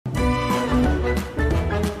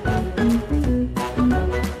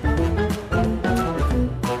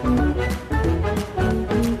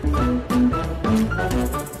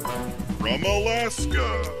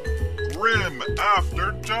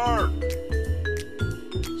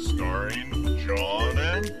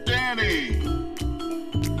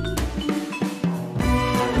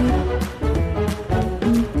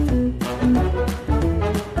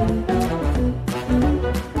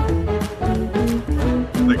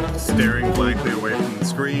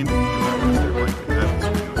screen. Let's do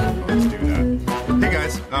that. Hey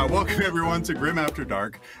guys, welcome everyone to Grim After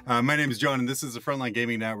Dark. My name is John, and this is the Frontline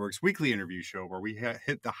Gaming Network's weekly interview show where we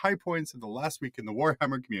hit the high points of the last week in the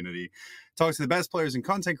Warhammer community, talk to the best players and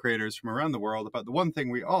content creators from around the world about the one thing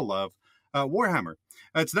we all love, Warhammer.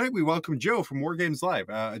 Tonight we welcome Joe from War Games Live,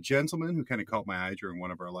 a gentleman who kind of caught my eye during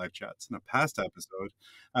one of our live chats in a past episode,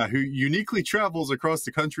 who uniquely travels across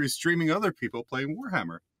the country streaming other people playing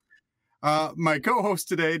Warhammer. My co-host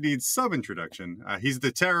today needs some introduction. He's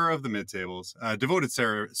the terror of the mid-tables, devoted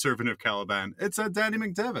servant of Caliban. It's Danny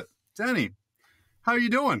McDevitt. Danny, how are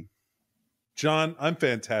you doing? John, I'm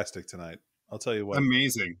fantastic tonight. I'll tell you what.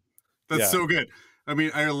 Amazing. That's so good. I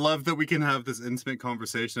mean, I love that we can have this intimate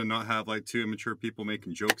conversation and not have like two immature people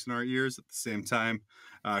making jokes in our ears at the same time,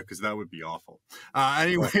 because that would be awful.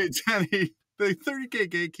 Anyway, Danny, the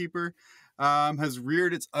 30K gatekeeper has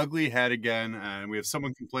reared its ugly head again, and we have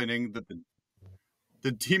someone complaining that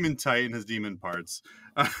the Demon Titan has demon parts.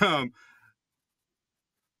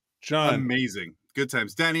 John. Amazing. Good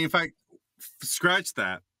times. Danny, in fact, scratch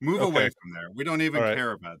that. Move away from there. We don't even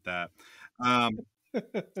care about that.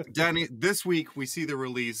 Danny, this week we see the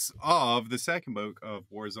release of the second book of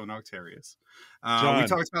Warzone Octarius. We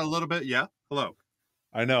talked about it a little bit. Yeah? Hello.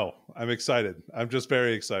 I know. I'm excited. I'm just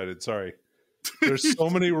very excited. Sorry. There's so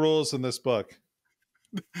many rules in this book.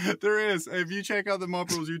 There is. If you check out the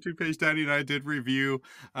Mob Rules YouTube page, Danny and I did review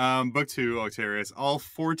Book 2, Octarius, all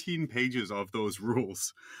 14 pages of those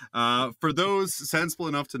rules. For those sensible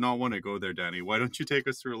enough to not want to go there, Danny, why don't you take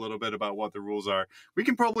us through a little bit about what the rules are? We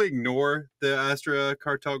can probably ignore the Astra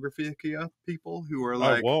Cartographica people who are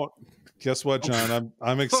like... I won't. Guess what, John?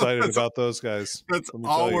 I'm excited about those guys. That's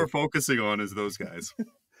all we're focusing on is those guys.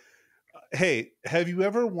 Hey, have you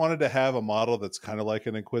ever wanted to have a model that's kind of like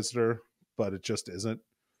an Inquisitor, but it just isn't,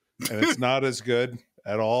 and it's not as good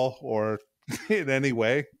at all or in any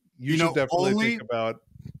way? You should definitely think about...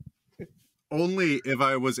 Only if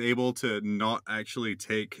I was able to not actually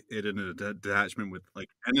take it in a detachment with like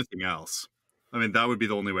anything else. I mean, that would be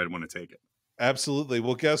the only way I'd want to take it. Absolutely.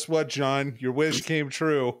 Well, guess what, John? Your wish came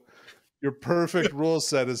true. Your perfect rule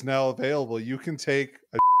set is now available. You can take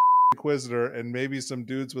a Inquisitor and maybe some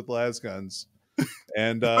dudes with las guns,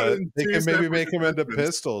 and they can maybe make them into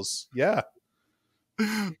pistols. Yeah.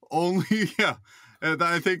 And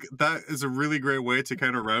I think that is a really great way to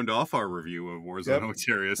kind of round off our review of Warzone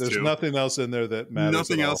Octarius. There's nothing else in there that matters.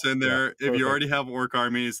 Nothing else in there. If you already have orc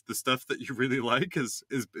armies, the stuff that you really like is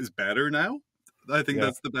better now. I think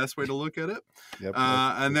that's the best way to look at it.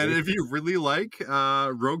 And then if you really like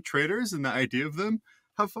rogue traders and the idea of them,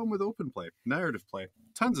 have fun with open play, narrative play.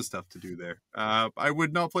 Tons of stuff to do there. I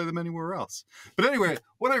would not play them anywhere else. But anyway,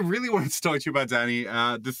 what I really wanted to talk to you about, Danny,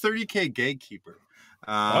 the 30K Gatekeeper.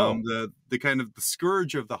 The kind of the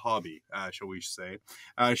scourge of the hobby, shall we say,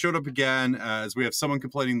 showed up again as we have someone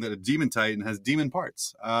complaining that a Demon Titan has demon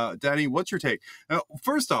parts. Danny, what's your take?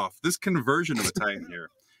 First off, this conversion of a Titan here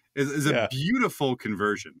is a beautiful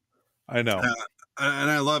conversion. I know.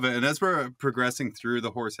 And I love it. And as we're progressing through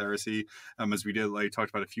the Horus Heresy, as we did, like talked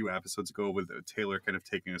about a few episodes ago, with Taylor kind of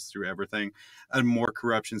taking us through everything, and more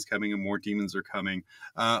corruption's coming and more demons are coming.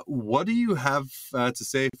 What do you have to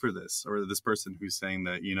say for this, or this person who's saying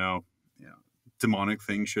that demonic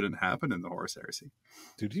things shouldn't happen in the Horus Heresy?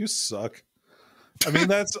 Dude, you suck. I mean,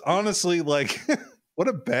 that's honestly like, what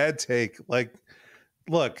a bad take. Like,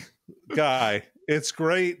 look, guy, it's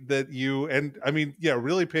great that you, and I mean,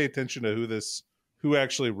 really pay attention to who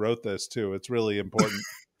actually wrote this too. It's really important.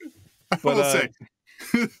 But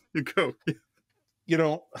you go.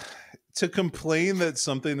 To complain that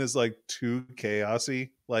something is like too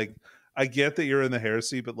chaosy, like, I get that you're in the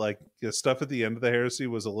heresy, but like stuff at the end of the heresy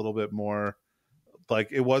was a little bit more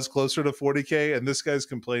like, it was closer to 40K, and this guy's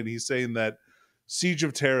complaining. He's saying that Siege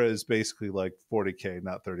of Terra is basically like 40K,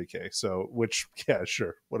 not 30K. So, which,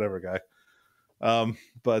 sure, whatever, guy.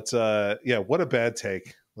 But what a bad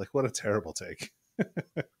take. Like, what a terrible take.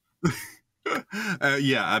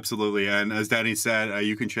 Absolutely. And as Danny said,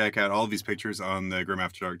 you can check out all of these pictures on the Grim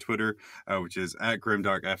After Dark Twitter, which is at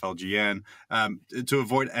GrimDarkFLGN. To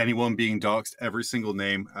avoid anyone being doxxed, every single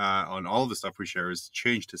name on all of the stuff we share is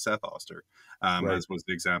changed to Seth Oster, as was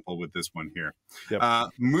the example with this one here.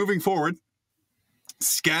 Moving forward,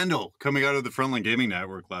 scandal coming out of the Frontline Gaming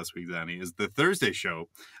Network last week, Danny, is the Thursday show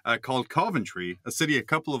called Coventry, a city a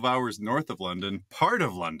couple of hours north of London, part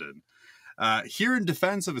of London. Here in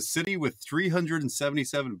defense of a city with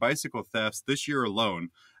 377 bicycle thefts this year alone,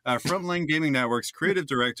 Frontline Gaming Network's creative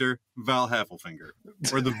director, Val Heffelfinger,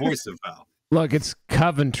 or the voice of Val. Look, it's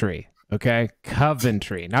Coventry, okay?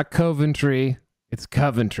 Coventry, not Coventry. It's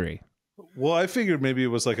Coventry. Well, I figured maybe it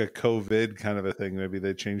was like a COVID kind of a thing. Maybe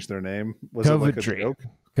they changed their name. Was it like a Coventry. joke?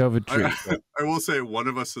 Coventry. I will say one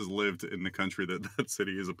of us has lived in the country that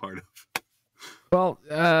city is a part of. Well,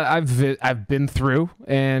 I've been through,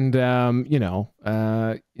 and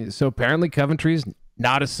so apparently Coventry's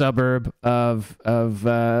not a suburb of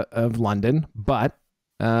London, but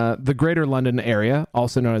the Greater London area,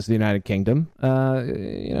 also known as the United Kingdom,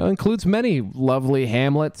 includes many lovely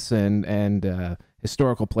hamlets and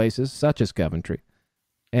historical places such as Coventry.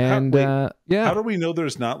 And How do we know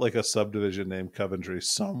there's not like a subdivision named Coventry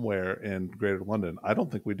somewhere in Greater London? I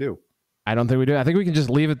don't think we do. I don't think we do. I think we can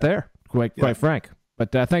just leave it there. Quite frank.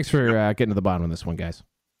 But thanks for getting to the bottom of this one, guys.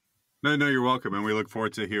 No, you're welcome, and we look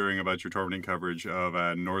forward to hearing about your tournament coverage of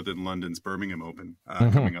Northern London's Birmingham Open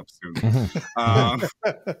coming up soon.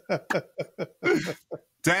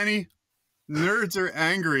 Danny, nerds are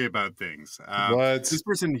angry about things. What? This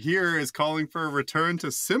person here is calling for a return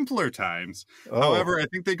to simpler times. However, I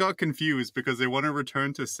think they got confused because they want to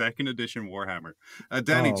return to 2nd edition Warhammer.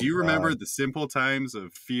 Danny, do you remember the simple times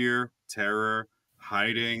of fear, terror,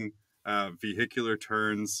 hiding, vehicular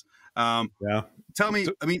turns? Yeah. Tell me,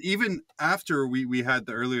 I mean, even after we had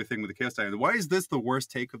the earlier thing with the Chaos Diamond, why is this the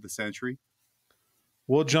worst take of the century?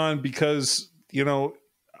 Well, John, because, all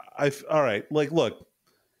right, like, look,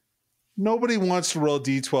 nobody wants to roll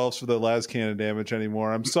D12s for the last cannon damage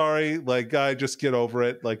anymore. I'm sorry, like, guy, just get over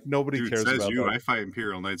it. Like, nobody cares about that. I fight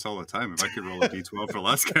Imperial Knights all the time. If I could roll a D12 for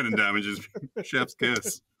last cannon damage, is chef's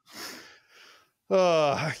kiss.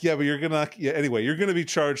 But anyway, you're gonna be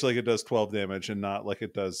charged like it does 12 damage and not like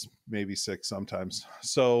it does maybe 6 sometimes.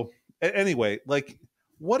 So anyway, like,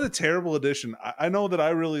 what a terrible addition. I know that I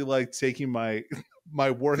really like taking my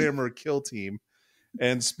my Warhammer kill team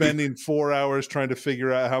and spending 4 hours trying to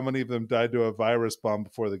figure out how many of them died to a virus bomb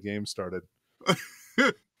before the game started.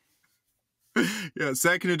 Yeah,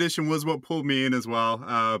 2nd edition was what pulled me in as well.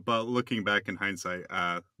 But looking back in hindsight,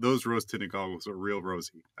 those rose-tinted goggles are real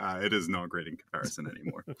rosy. It is not great in comparison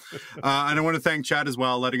anymore. And I want to thank Chad as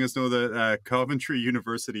well, letting us know that Coventry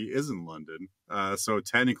University is in London. So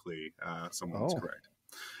technically, someone's correct.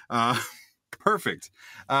 Perfect.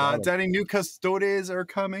 Danny, new Custodes are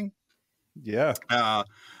coming. Yeah.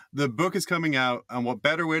 The book is coming out, and what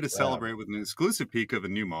better way to celebrate with an exclusive peek of a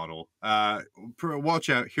new model? Watch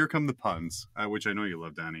out, here come the puns, which I know you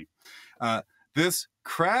love, Danny. This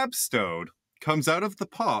Crabstode comes out of the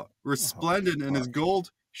pot, resplendent in his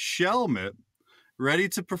gold shelmet, ready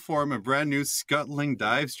to perform a brand new scuttling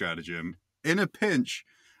dive stratagem. In a pinch,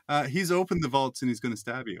 he's opened the vaults and he's going to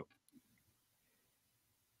stab you.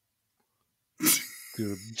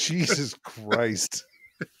 Dude, Jesus Christ.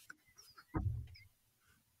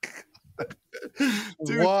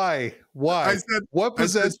 Dude, Why? What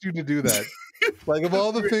possessed you to do that? Like, of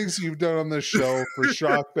all the things you've done on this show for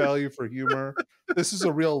shock value, for humor, this is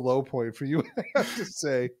a real low point for you, I have to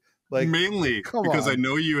say. Like, mainly because I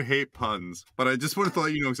know you hate puns, but I just wanted to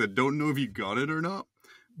let you know, because I don't know if you got it or not,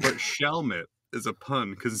 but shelmet is a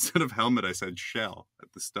pun, because instead of helmet, I said shell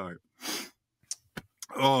at the start.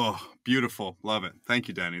 Oh, beautiful. Love it. Thank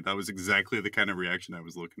you, Danny. That was exactly the kind of reaction I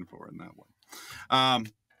was looking for in that one.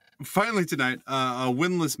 Finally tonight, a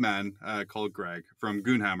winless man called Greg from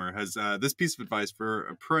Goonhammer has this piece of advice for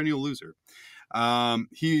a perennial loser.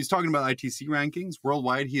 He's talking about ITC rankings.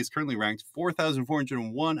 Worldwide, he is currently ranked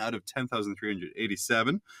 4,401 out of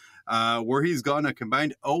 10,387, where he's gotten a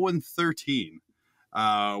combined 0-13,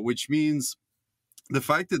 which means the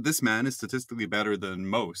fact that this man is statistically better than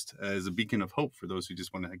most is a beacon of hope for those who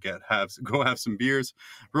just want to go have some beers,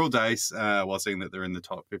 roll dice, while saying that they're in the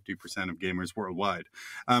top 50% of gamers worldwide.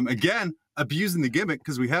 Again, abusing the gimmick,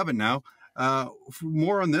 because we have it now. For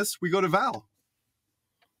more on this, we go to Val.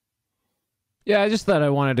 Yeah, I just thought I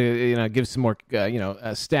wanted to, give some more,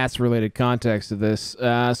 stats-related context to this.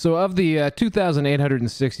 So of the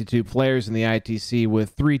 2,862 players in the ITC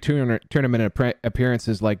with 3 tournament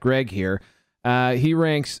appearances like Greg here, he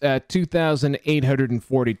ranks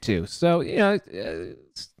 2,842. So, he has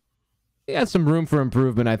some room for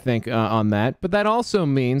improvement, I think, on that. But that also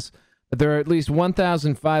means that there are at least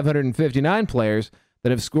 1,559 players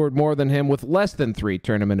that have scored more than him with less than 3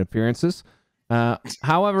 tournament appearances.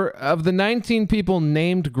 However, of the 19 people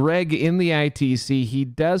named Greg in the ITC, he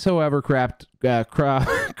does, however, crack the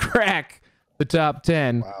top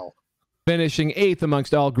 10, finishing 8th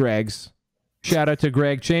amongst all Gregs. Shout out to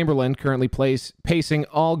Greg Chamberlain, currently pacing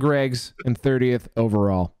all Gregs in 30th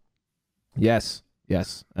overall. Yes.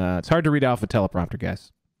 It's hard to read off a teleprompter,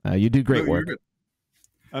 guys. You do great work.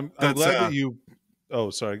 I'm glad that you...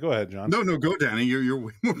 Oh, sorry. Go ahead, John. No, go, Danny. You're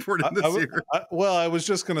way more important this year. I was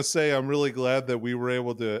just going to say I'm really glad that we were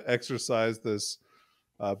able to exercise this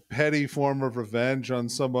a petty form of revenge on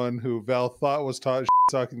someone who Val thought was talking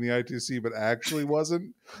the ITC, but actually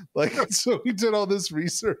wasn't. Like, so he did all this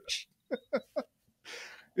research.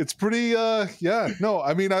 It's pretty, yeah. No,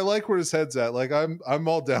 I mean, I like where his head's at. Like, I'm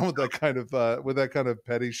all down with that kind of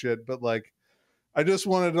petty shit. But like, I just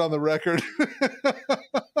wanted it on the record.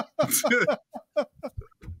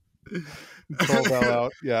 Call Val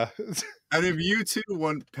out, yeah. And if you two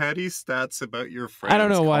want petty stats about your friends, I don't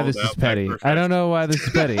know why this is petty. I don't know why this is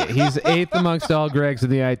petty. He's 8th amongst all Gregs in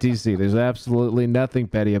the ITC. There's absolutely nothing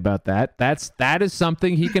petty about that. That is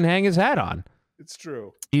something he can hang his hat on. It's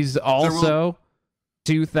true. He's also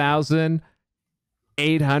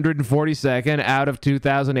 2,842nd out of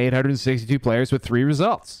 2,862 players with 3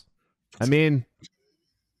 results. I mean,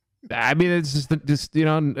 it's just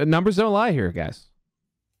numbers don't lie here, guys.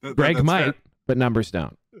 Greg might, fair. But numbers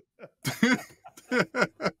don't.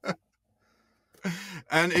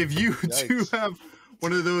 And if you do have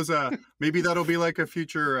one of those, maybe that'll be like a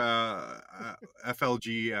future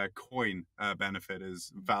FLG coin benefit,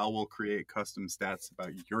 is Val will create custom stats about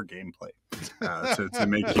your gameplay to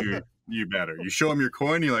make you better. You show him your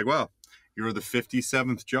coin, you're like, well, you're the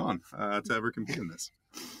 57th John to ever compete in this.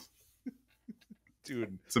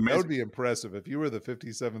 Dude, that would be impressive if you were the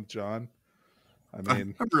 57th John. I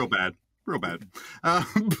mean, I'm real bad. But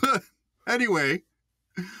anyway,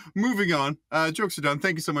 moving on. Jokes are done.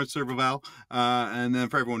 Thank you so much, Servo Val. And then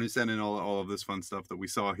for everyone who sent in all of this fun stuff that we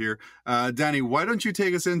saw here. Danny, why don't you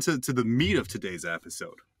take us into the meat of today's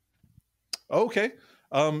episode? Okay.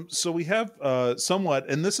 So we have somewhat,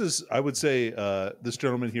 and this is, I would say, this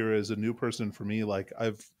gentleman here is a new person for me. Like,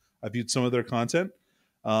 I've viewed some of their content.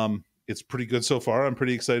 It's pretty good so far. I'm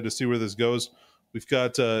pretty excited to see where this goes. We've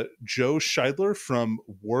got Joe Scheidler from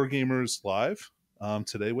Wargamers Live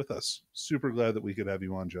today with us. Super glad that we could have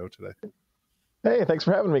you on, Joe, today. Hey, thanks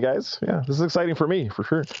for having me, guys. Yeah, this is exciting for me, for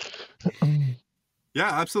sure. Yeah,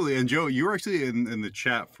 absolutely. And Joe, you were actually in the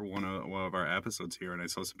chat for one of our episodes here, and I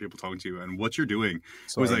saw some people talking to you, and what you're doing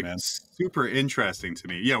was super interesting to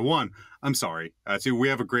me. Yeah, one, I'm sorry. Two, we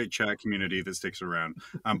have a great chat community that sticks around,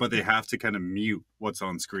 but they have to kind of mute what's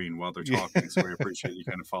on screen while they're talking, so we appreciate you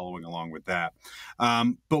kind of following along with that.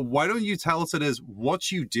 But why don't you tell us what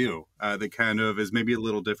you do that kind of is maybe a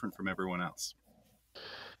little different from everyone else?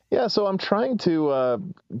 Yeah, so I'm trying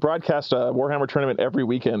to broadcast a Warhammer tournament every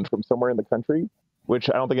weekend from somewhere in the country,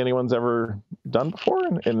 which I don't think anyone's ever done before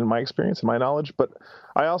in my experience and my knowledge. But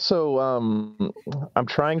I also, I'm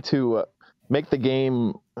trying to make the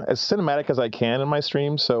game as cinematic as I can in my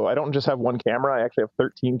stream. So I don't just have one camera. I actually have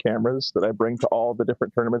 13 cameras that I bring to all the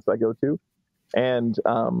different tournaments I go to. And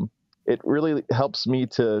it really helps me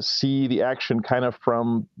to see the action kind of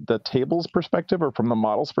from the table's perspective or from the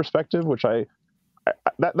model's perspective, which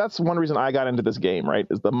that's one reason I got into this game, right?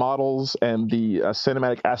 Is the models and the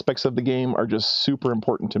cinematic aspects of the game are just super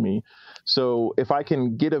important to me. So if I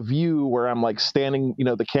can get a view where I'm like standing,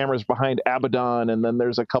 the camera's behind Abaddon and then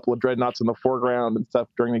there's a couple of dreadnoughts in the foreground and stuff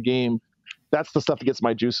during the game, that's the stuff that gets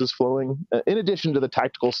my juices flowing, in addition to the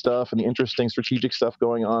tactical stuff and the interesting strategic stuff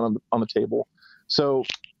going on the table. So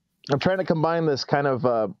I'm trying to combine this kind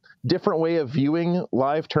of different way of viewing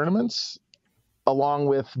live tournaments along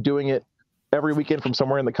with doing it every weekend from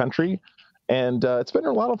somewhere in the country. And it's been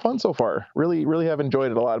a lot of fun so far. Really, really have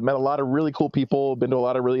enjoyed it a lot. I've met a lot of really cool people, been to a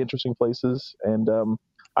lot of really interesting places. And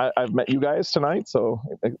I've met you guys tonight. So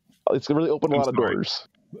it's really opened a lot of doors.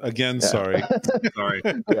 Again, sorry. Sorry.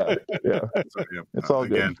 Yeah. It's all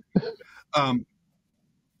again. Good.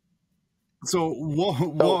 So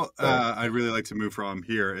what I'd really like to move from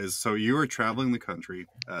here is, so you are traveling the country,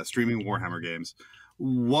 streaming Warhammer games.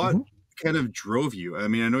 What kind of drove you? I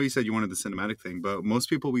mean, I know you said you wanted the cinematic thing, but most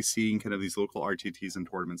people we see in kind of these local RTTs and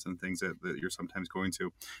tournaments and things that you're sometimes going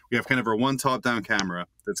to, we have kind of our one top-down camera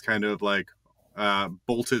that's kind of like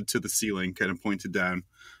bolted to the ceiling, kind of pointed down,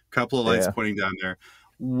 a couple of lights pointing down there.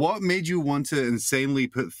 What made you want to insanely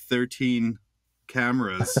put 13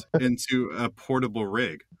 cameras into a portable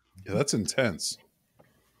rig? Yeah, that's intense.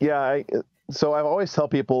 Yeah, so I've always tell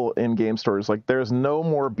people in game stores, like, there's no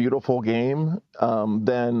more beautiful game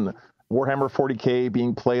than Warhammer 40K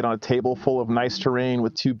being played on a table full of nice terrain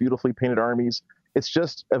with 2 beautifully painted armies. It's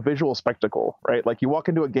just a visual spectacle, right? Like, you walk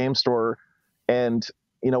into a game store and,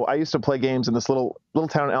 I used to play games in this little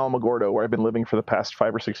town in Alamogordo where I've been living for the past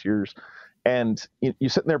 5 or 6 years. And you're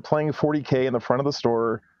sitting there playing 40K in the front of the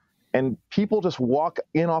store, and people just walk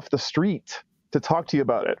in off the street to talk to you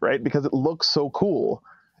about it, right? Because it looks so cool.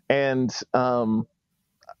 And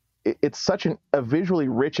it's such a visually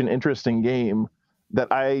rich and interesting game that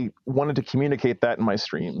I wanted to communicate that in my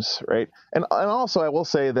streams, right? And also I will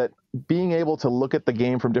say that being able to look at the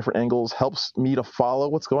game from different angles helps me to follow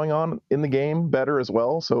what's going on in the game better as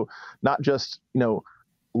well. So not just,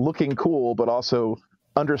 looking cool, but also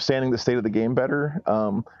understanding the state of the game better.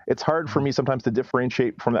 It's hard for me sometimes to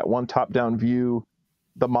differentiate from that one top-down view,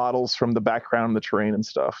 the models from the background, the terrain and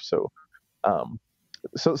stuff. So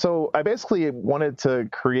I basically wanted to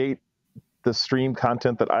create the stream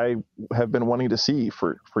content that I have been wanting to see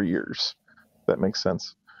for years. If that makes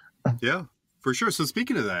sense. Yeah, for sure. So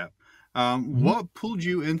speaking of that, what pulled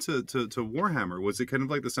you into to Warhammer? Was it kind of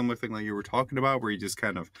like the similar thing like you were talking about, where you just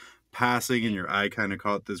kind of passing and your eye kind of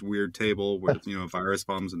caught this weird table with virus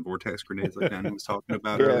bombs and vortex grenades like Danny was talking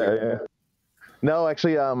about earlier? Yeah. No,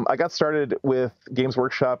 actually, I got started with Games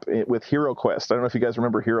Workshop with Hero Quest. I don't know if you guys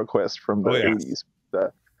remember Hero Quest from the 80s.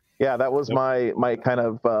 Yeah, that was my kind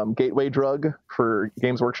of gateway drug for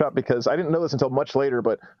Games Workshop, because I didn't know this until much later,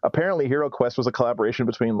 but apparently Hero Quest was a collaboration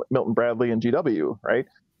between Milton Bradley and GW, right?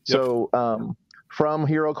 Yep. So from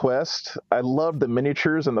Hero Quest, I loved the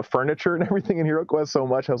miniatures and the furniture and everything in Hero Quest so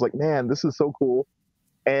much. I was like, man, this is so cool.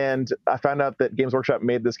 And I found out that Games Workshop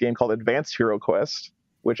made this game called Advanced Hero Quest,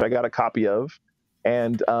 which I got a copy of.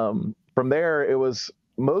 And from there, it was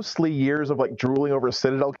mostly years of like drooling over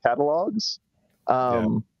Citadel catalogs.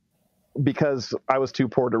 Because I was too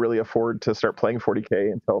poor to really afford to start playing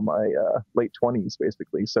 40K until my late 20s,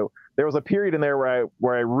 basically. So there was a period in there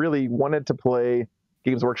where I really wanted to play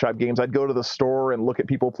Games Workshop games. I'd go to the store and look at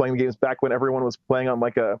people playing the games back when everyone was playing on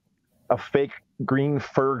like a fake green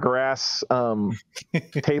fir grass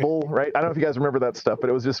table, right? I don't know if you guys remember that stuff, but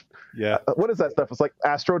it was just, what is that stuff? It's like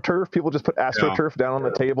AstroTurf. People just put AstroTurf down on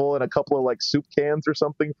the table and a couple of like soup cans or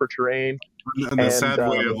something for terrain. And the sad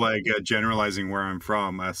way of like generalizing where I'm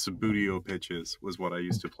from, Subbuteo pitches was what I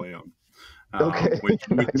used to play on. Which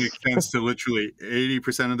makes sense to literally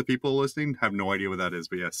 80% of the people listening have no idea what that is.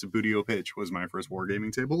 But yeah, Subbuteo pitch was my first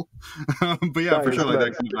wargaming table. But yeah, for sure, like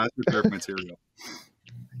that kind of AstroTurf material.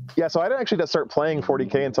 Yeah, so I didn't actually start playing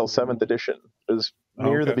 40K until 7th edition. It was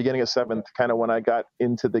near the beginning of 7th, kind of when I got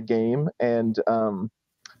into the game. And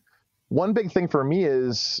one big thing for me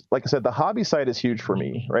is, like I said, the hobby side is huge for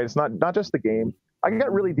me, right? It's not just the game. I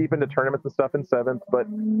got really deep into tournaments and stuff in 7th, but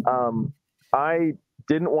I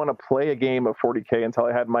didn't want to play a game of 40K until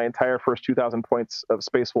I had my entire first 2,000 points of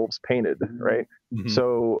Space Wolves painted, right? Mm-hmm.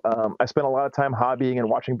 So I spent a lot of time hobbying and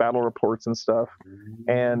watching battle reports and stuff.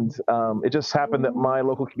 And it just happened that my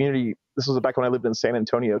local community, this was back when I lived in San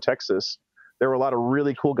Antonio, Texas, there were a lot of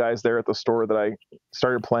really cool guys there at the store that I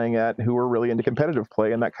started playing at who were really into competitive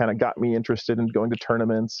play. And that kind of got me interested in going to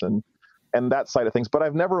tournaments and that side of things. But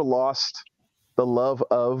I've never lost the love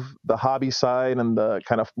of the hobby side and the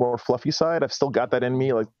kind of more fluffy side. I've still got that in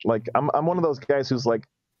me. Like I'm one of those guys who's like,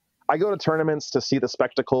 I go to tournaments to see the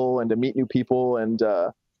spectacle and to meet new people and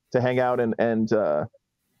to hang out and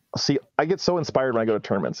see. I get so inspired when I go to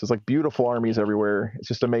tournaments. There's like beautiful armies everywhere. It's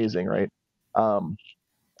just amazing, right?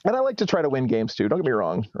 And I like to try to win games too. Don't get me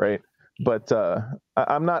wrong, right? But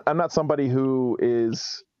I'm not somebody who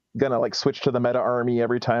is gonna like switch to the meta army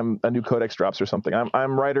every time a new codex drops or something.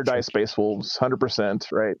 I'm ride or die Space Wolves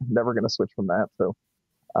 100%, right? Never gonna switch from that. So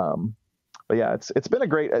but yeah, it's been a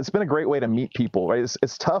great way to meet people, right?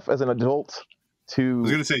 It's tough as an adult to I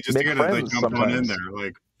was gonna say, just to get like jump on in there,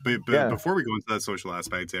 like but before we go into that social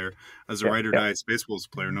aspect there, as a ride or die Space Wolves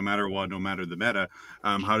player, no matter what, no matter the meta,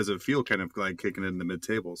 how does it feel kind of like kicking it in the mid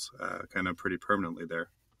tables kind of pretty permanently there?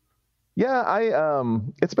 Yeah,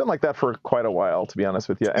 it's been like that for quite a while, to be honest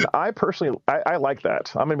with you. And I personally, I like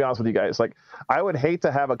that. I'm gonna be honest with you guys. Like, I would hate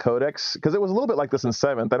to have a codex because it was a little bit like this in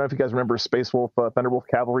 7th. I don't know if you guys remember Space Wolf, Thunderwolf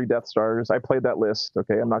Cavalry, Death Stars. I played that list.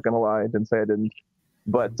 Okay, I'm not gonna lie, I didn't say I didn't.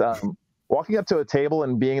 But walking up to a table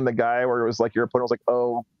and being the guy where it was like your opponent was like,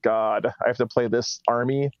 "Oh God, I have to play this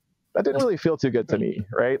army." That didn't really feel too good to me,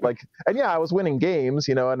 right? Like, and yeah, I was winning games,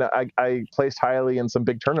 and I placed highly in some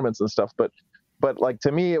big tournaments and stuff, but like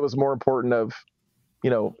to me it was more important of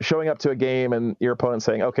showing up to a game and your opponent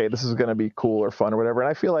saying, okay, this is going to be cool or fun or whatever. And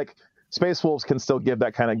I feel like Space Wolves can still give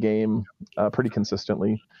that kind of game pretty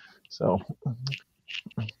consistently. So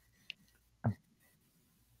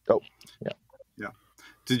yeah.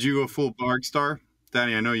 Did you go full Barkstar,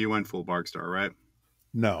 Danny? I know you went full Barkstar, right?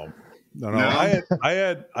 No. I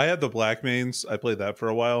had the Black Mains. I played that for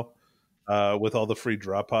a while with all the free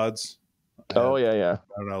drop pods. I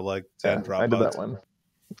don't know, like 10 drop pods. I did that one.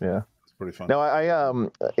 Yeah, it's pretty fun. No, I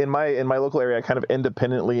in my local area, I kind of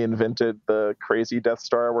independently invented the crazy Death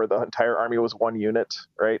Star, where the entire army was one unit.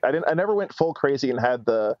 Right. I never went full crazy and had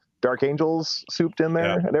the Dark Angels souped in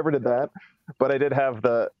there. Yeah. I never did that, but I did have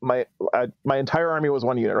my entire army was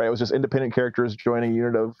one unit, right? It was just independent characters joining a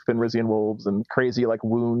unit of Fenrisian wolves and crazy like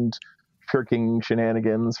wound shirking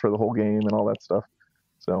shenanigans for the whole game and all that stuff.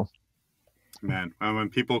 So, man, when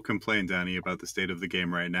people complain, Danny, about the state of the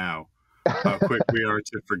game right now, how quick we are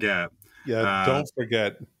to forget. Yeah, don't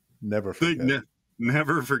forget, never forget.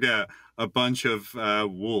 Never forget a bunch of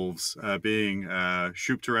wolves being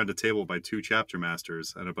shooped around a table by 2 chapter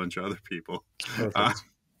masters and a bunch of other people.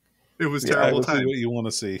 It was terrible time. What you want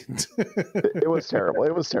to see. It was terrible.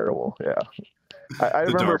 It was terrible. Yeah. I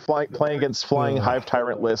remember playing against flying Hive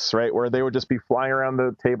Tyrant lists, right, where they would just be flying around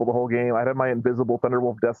the table the whole game. I'd have my invisible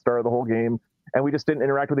Thunderwolf Death Star the whole game, and we just didn't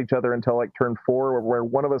interact with each other until like turn 4, where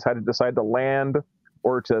one of us had to decide to land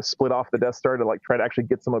or to split off the Death Star to like try to actually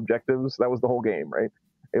get some objectives. That was the whole game, right?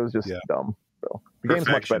 It was just dumb. So the game's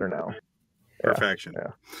much better now. Perfection.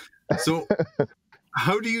 Yeah. So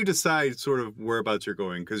how do you decide sort of whereabouts you're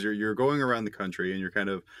going? Because you're going around the country and you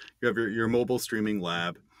have your mobile streaming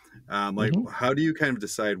lab. How do you kind of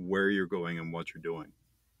decide where you're going and what you're doing?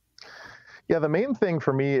 Yeah, the main thing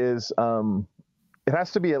for me is it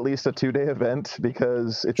has to be at least a 2-day event,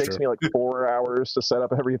 because it takes me like 4 hours to set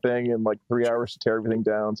up everything and like 3 hours to tear everything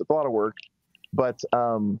down. So it's a lot of work, but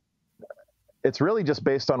it's really just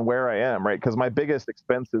based on where I am, right? Because my biggest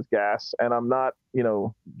expense is gas, and I'm not,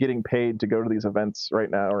 getting paid to go to these events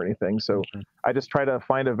right now or anything. So I just try to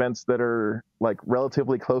find events that are like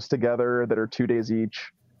relatively close together, that are 2 days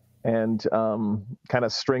each, and kind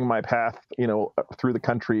of string my path, through the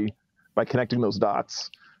country by connecting those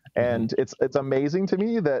dots. And it's amazing to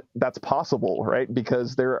me that that's possible, right?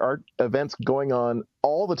 Because there are events going on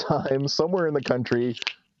all the time somewhere in the country.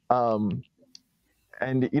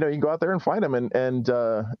 And you can go out there and find them, and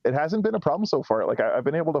it hasn't been a problem so far. Like I've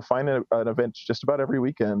been able to find an event just about every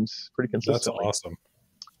weekend, pretty consistently. That's awesome.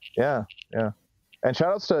 Yeah. And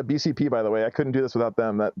shout outs to BCP, by the way. I couldn't do this without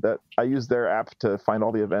them. That I use their app to find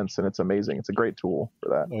all the events, and it's amazing. It's a great tool for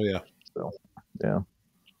that. Oh yeah. So, yeah.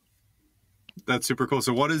 That's super cool.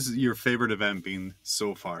 So what is your favorite event been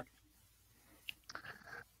so far?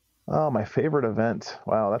 Oh, my favorite event.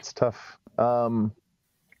 Wow, that's tough.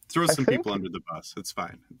 Throw some people under the bus. It's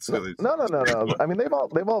fine. No. I mean, they've all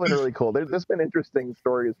been really cool. There's been interesting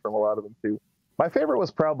stories from a lot of them too. My favorite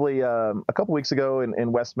was probably a couple weeks ago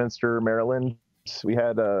in Westminster, Maryland. We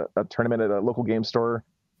had a tournament at a local game store,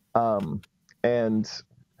 and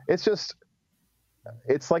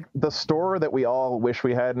it's like the store that we all wish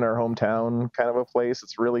we had in our hometown, kind of a place.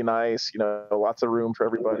 It's really nice, lots of room for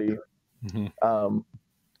everybody. Mm-hmm.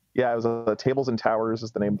 It was Tables and Towers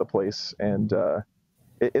is the name of the place, and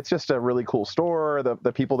it's just a really cool store.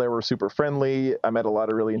 The people there were super friendly. I met a lot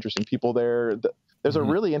of really interesting people there. There's a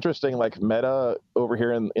really interesting like meta over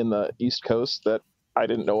here in the East Coast that I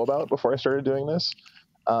didn't know about before I started doing this.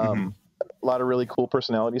 A lot of really cool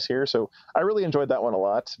personalities here, so I really enjoyed that one a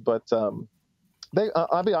lot. But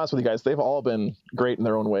I'll be honest with you guys, they've all been great in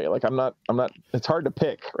their own way. Like I'm not. It's hard to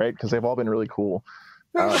pick, right? Because they've all been really cool.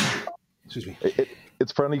 Excuse me.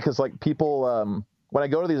 It's funny because like people, when I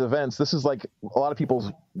go to these events, this is like a lot of people's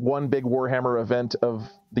one big Warhammer event of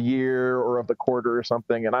the year or of the quarter or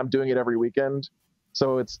something, and I'm doing it every weekend.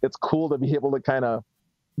 So it's cool to be able to kind of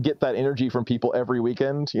get that energy from people every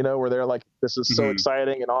weekend, where they're like, this is so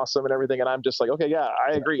exciting and awesome and everything. And I'm just like, okay, yeah,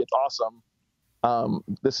 I agree. It's awesome.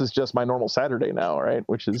 This is just my normal Saturday now. Right.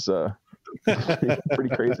 Which is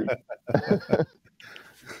pretty crazy.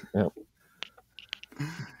 Yeah.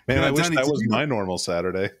 Man, I wish that was my normal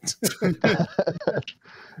Saturday.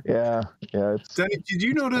 Yeah. Danny, did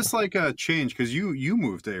you notice like a change? Because you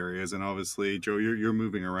moved to areas, and obviously, Joe, you're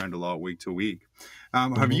moving around a lot week to week.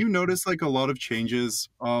 Have you noticed like a lot of changes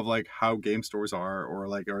of like how game stores are, or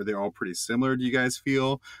like are they all pretty similar? Do you guys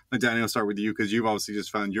feel? Like, Danny, I'll start with you because you've obviously just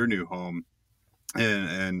found your new home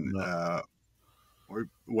in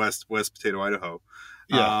West Potato, Idaho.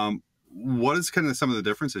 Yeah. What is kind of some of the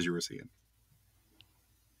differences you were seeing?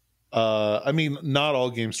 I mean, not all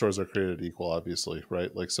game stores are created equal, obviously,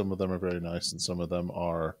 right? Like some of them are very nice and some of them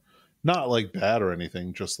are not like bad or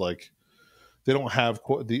anything, just like they don't have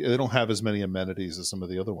as many amenities as some of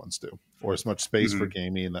the other ones do, or as much space for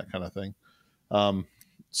gaming and that kind of thing.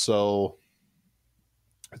 So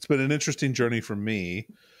it's been an interesting journey for me,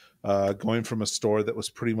 going from a store that was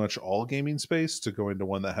pretty much all gaming space to going to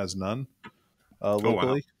one that has none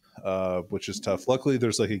locally. Which is tough. Luckily,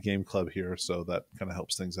 there's like a game club here, so that kind of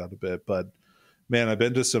helps things out a bit. But man, I've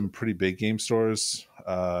been to some pretty big game stores,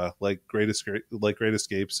 like Great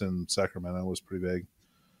Escapes in Sacramento was pretty big.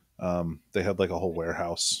 They had like a whole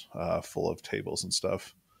warehouse full of tables and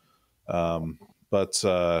stuff. But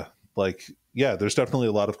like, yeah, there's definitely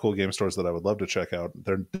a lot of cool game stores that I would love to check out.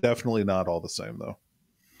 They're definitely not all the same though.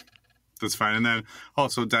 That's fine. And then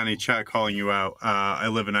also, Danny, chat calling you out. I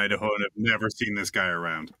live in Idaho and have never seen this guy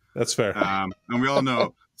around. That's fair. And we all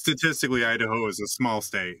know statistically, Idaho is a small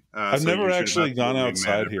state. I've never actually gone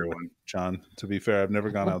outside here, everyone. John. To be fair, I've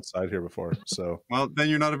never gone outside here before. So, well, then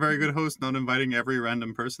you're not a very good host, not inviting every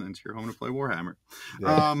random person into your home to play Warhammer.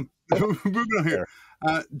 yeah. Moving on here.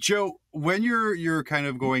 Joe, when you're kind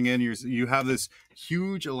of going in, you have this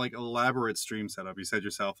huge, like, elaborate stream setup. You said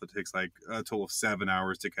yourself it takes like a total of 7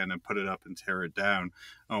 hours to kind of put it up and tear it down.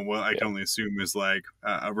 What I can only assume is like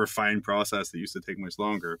a refined process that used to take much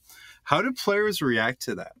longer. How do players react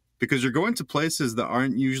to that? Because you're going to places that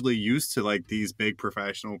aren't usually used to like these big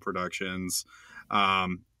professional productions.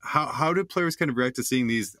 How do players kind of react to seeing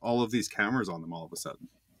all of these cameras on them all of a sudden?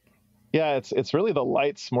 Yeah, it's really the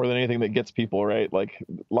lights more than anything that gets people, right? Like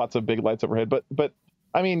lots of big lights overhead, but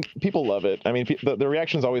I mean, people love it. I mean, the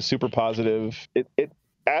reaction is always super positive. It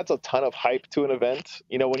adds a ton of hype to an event.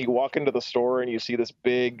 You know, when you walk into the store and you see this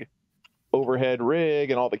big overhead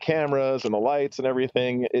rig and all the cameras and the lights and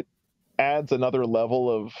everything, it adds another level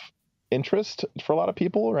of interest for a lot of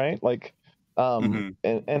people, right? Like,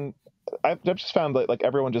 and I've just found that like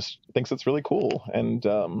everyone just thinks it's really cool, and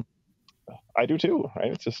I do too,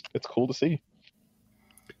 right? It's cool to see.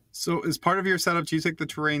 So as part of your setup, do you take the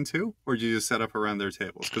terrain too, or do you just set up around their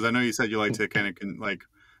tables? Because I know you said you like to kind of like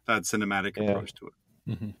that cinematic approach to it.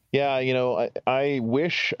 Mm-hmm. Yeah, you know, I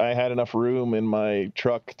wish I had enough room in my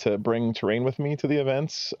truck to bring terrain with me to the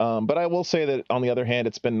events. But I will say that on the other hand,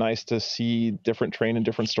 it's been nice to see different terrain in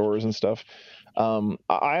different stores and stuff. I'm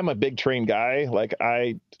a big terrain guy. Like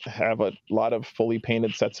I have a lot of fully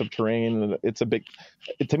painted sets of terrain, and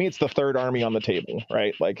to me, it's the third army on the table,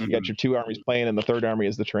 right? Like you got your two armies playing, and the third army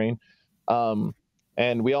is the terrain.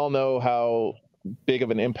 And we all know how big of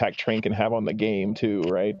an impact terrain can have on the game too,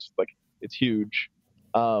 right? Like it's huge.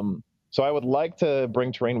 So I would like to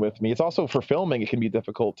bring terrain with me. It's also for filming, it can be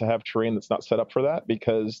difficult to have terrain that's not set up for that,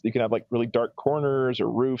 because you can have like really dark corners or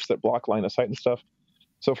roofs that block line of sight and stuff.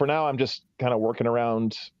 So for now, I'm just kind of working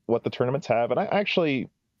around what the tournaments have. And I actually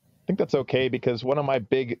think that's okay, because one of my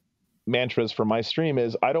big mantras for my stream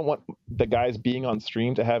is I don't want the guys being on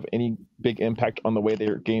stream to have any big impact on the way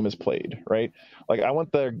their game is played, right? Like I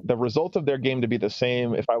want the result of their game to be the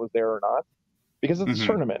same if I was there or not, because it's a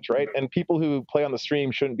tournament, right? And people who play on the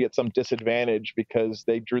stream shouldn't be at some disadvantage because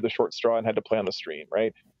they drew the short straw and had to play on the stream,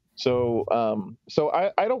 right? So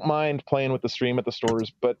I don't mind playing with the stream at the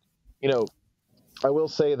stores, but you know, I will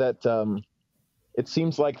say that it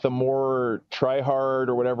seems like the more try hard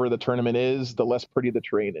or whatever the tournament is, the less pretty the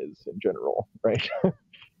terrain is in general, right?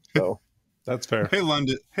 So that's fair. Hey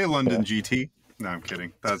London GT. No, I'm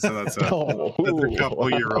kidding. That's a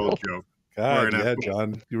couple-year-old joke. God, yeah,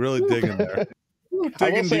 John, you really digging there.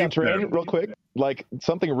 I will say on terrain real quick, like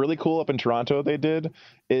something really cool up in Toronto they did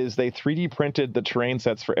is they 3D printed the terrain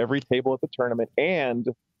sets for every table at the tournament. And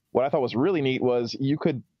what I thought was really neat was you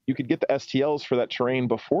could get the STLs for that terrain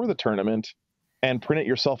before the tournament and print it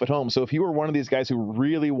yourself at home. So if you were one of these guys who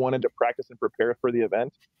really wanted to practice and prepare for the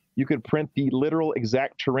event, you could print the literal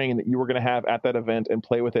exact terrain that you were going to have at that event and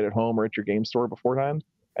play with it at home or at your game store beforehand.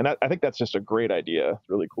 And I think that's just a great idea. It's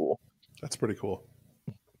really cool. That's pretty cool.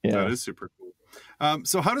 Yeah, that is super cool.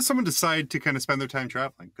 So how does someone decide to kind of spend their time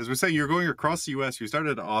traveling? Because we're saying you're going across the U.S. You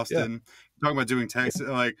started at Austin. Yeah. You're talking about doing Texas,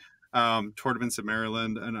 like tournaments in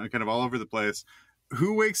Maryland and kind of all over the place.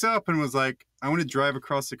 Who wakes up and was like, I want to drive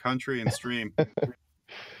across the country and stream?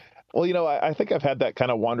 Well, you know, I think I've had that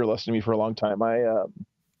kind of wanderlust in me for a long time.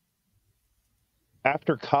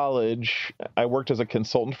 After college, I worked as a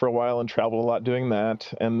consultant for a while and traveled a lot doing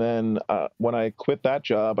that. And then when I quit that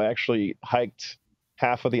job, I actually hiked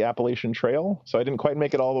half of the Appalachian Trail. So I didn't quite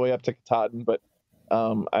make it all the way up to Katahdin, but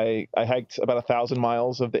I hiked about 1,000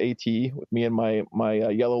 miles of the AT with me and my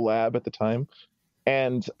yellow lab at the time.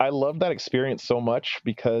 And I loved that experience so much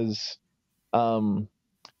because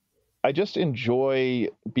I just enjoy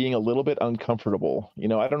being a little bit uncomfortable. You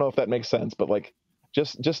know, I don't know if that makes sense, but like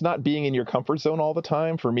just not being in your comfort zone all the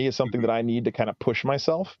time for me is something that I need to kind of push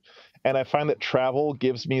myself. And I find that travel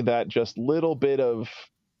gives me that just little bit of,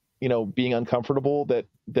 you know, being uncomfortable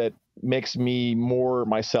that makes me more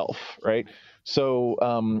myself, right? So,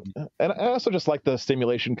 and I also just like the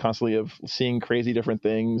stimulation constantly of seeing crazy different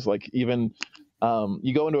things. Like even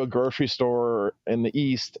you go into a grocery store in the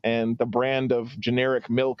East and the brand of generic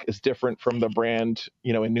milk is different from the brand,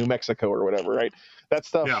 you know, in New Mexico or whatever, right? That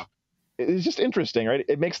stuff is just interesting, right?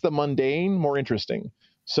 It makes the mundane more interesting.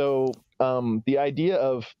 So the idea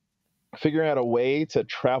of figuring out a way to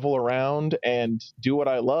travel around and do what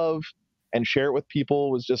I love and share it with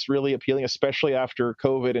people was just really appealing, especially after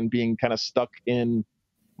COVID and being kind of stuck in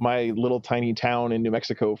my little tiny town in New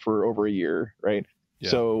Mexico for over a year, right? Yeah.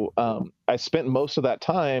 So I spent most of that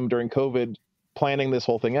time during COVID planning this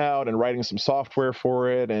whole thing out and writing some software for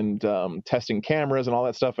it and testing cameras and all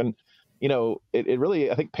that stuff. And, it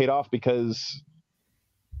really, I think, paid off because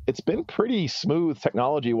it's been pretty smooth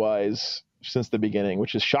technology-wise since the beginning,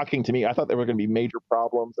 which is shocking to me. I thought there were going to be major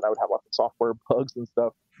problems and I would have lots of software bugs and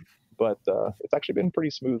stuff, but it's actually been pretty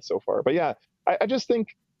smooth so far. But yeah, I just think,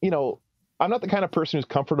 I'm not the kind of person who's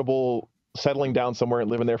comfortable settling down somewhere and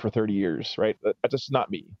living there for 30 years, right? That's just not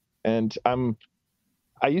me. And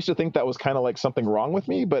I used to think that was kind of like something wrong with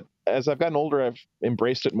me, but as I've gotten older, I've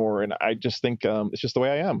embraced it more. And I just think it's just the way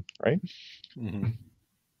I am, right? Mm-hmm.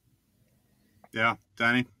 Yeah.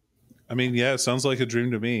 Danny? I mean, yeah, it sounds like a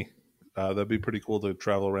dream to me. That'd be pretty cool to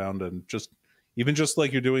travel around and just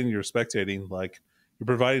like you're doing your spectating, like you're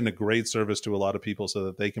providing a great service to a lot of people so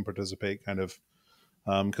that they can participate kind of,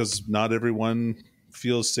 because not everyone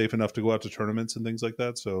feels safe enough to go out to tournaments and things like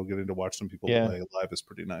that. So getting to watch some people play live is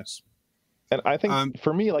pretty nice. And I think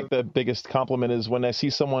for me, like the biggest compliment is when I see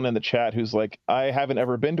someone in the chat who's like, I haven't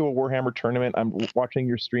ever been to a Warhammer tournament. I'm watching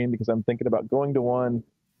your stream because I'm thinking about going to one.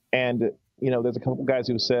 And, there's a couple guys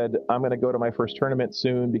who said, I'm going to go to my first tournament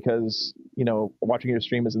soon because, watching your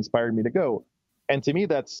stream has inspired me to go. And to me,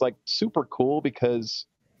 that's like super cool because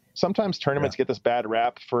sometimes tournaments get this bad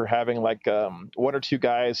rap for having like one or two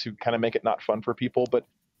guys who kind of make it not fun for people. But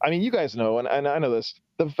I mean, you guys know, and I know this,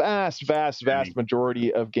 the vast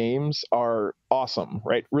majority of games are awesome,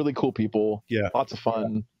 right? Really cool people. Yeah. Lots of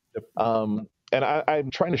fun. Yep. And I'm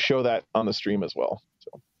trying to show that on the stream as well.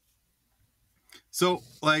 So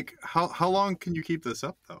like, how long can you keep this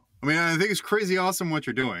up though? I mean, I think it's crazy awesome what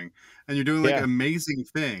you're doing, and you're doing like amazing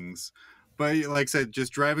things. But like I said,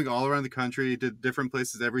 just driving all around the country to different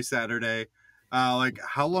places every Saturday. Like,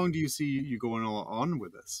 how long do you see you going on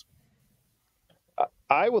with this?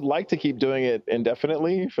 I would like to keep doing it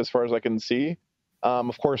indefinitely, as far as I can see.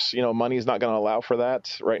 Of course, money is not going to allow for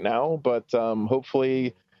that right now. But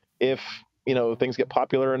hopefully, if things get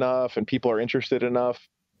popular enough and people are interested enough,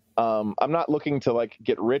 I'm not looking to like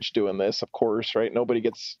get rich doing this. Of course, right? Nobody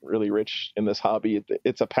gets really rich in this hobby.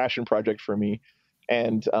 It's a passion project for me.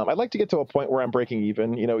 And I'd like to get to a point where I'm breaking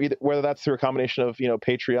even, either whether that's through a combination of,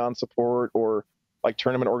 Patreon support or like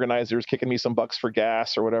tournament organizers kicking me some bucks for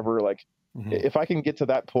gas or whatever. Like if I can get to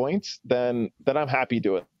that point, then I'm happy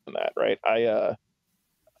doing that. Right.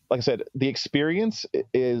 Like I said, the experience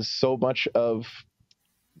is so much of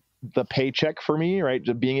the paycheck for me, right?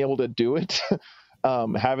 Just being able to do it,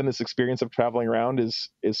 having this experience of traveling around is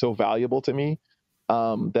so valuable to me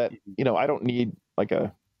that, I don't need like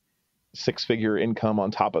a 6-figure income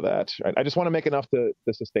on top of that. Right? I just want to make enough to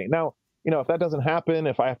sustain. Now, if that doesn't happen,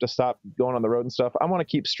 if I have to stop going on the road and stuff, I want to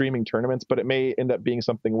keep streaming tournaments, but it may end up being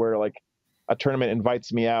something where like a tournament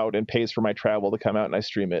invites me out and pays for my travel to come out and I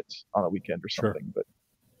stream it on a weekend or something. Sure. But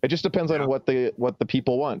it just depends on what the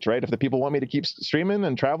people want, right? If the people want me to keep streaming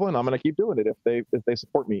and traveling, I'm going to keep doing it if they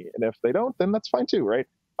support me. And if they don't, then that's fine too, right?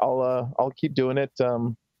 I'll keep doing it,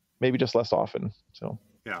 maybe just less often. So.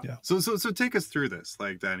 Yeah. So take us through this,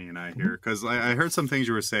 like Danny and I here, because I heard some things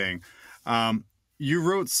you were saying. You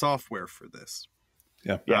wrote software for this.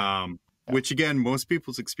 Yeah. Which again, most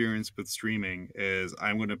people's experience with streaming is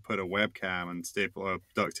I'm going to put a webcam and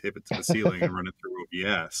duct tape it to the ceiling and run it through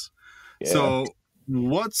OBS. Yeah. So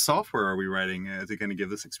what software are we writing to kind of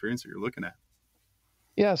give this experience that you're looking at?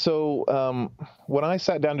 Yeah. So when I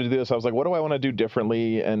sat down to do this, I was like, what do I want to do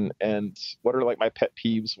differently? And what are like my pet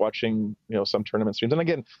peeves watching, some tournament streams? And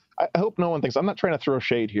again, I hope no one thinks I'm not trying to throw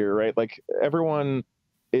shade here, right? Like everyone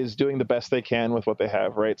is doing the best they can with what they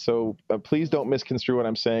have, right? So please don't misconstrue what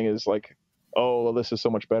I'm saying is like, oh, well, this is so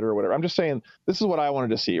much better or whatever. I'm just saying this is what I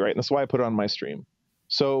wanted to see, right? And that's why I put it on my stream.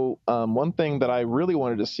 So one thing that I really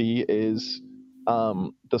wanted to see is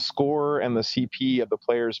the score and the CP of the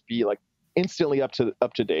players be like instantly up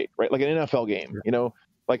to date, right? Like an NFL game,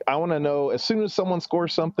 like I want to know as soon as someone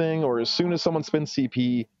scores something or as soon as someone spins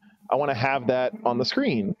CP, I want to have that on the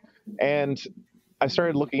screen. And I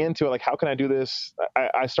started looking into it, like, how can I do this?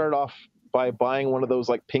 I started off by buying one of those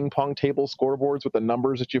like ping pong table scoreboards with the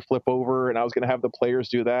numbers that you flip over. And I was going to have the players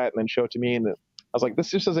do that and then show it to me. And I was like,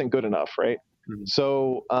 this just isn't good enough. Right. Mm-hmm.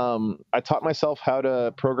 So I taught myself how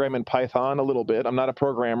to program in Python a little bit. I'm not a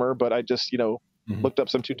programmer, but I just, looked up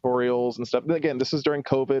some tutorials and stuff. And again, this is during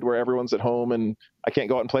COVID where everyone's at home and I can't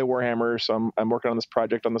go out and play Warhammer. So I'm working on this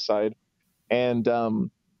project on the side. And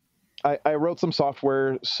I wrote some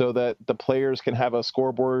software so that the players can have a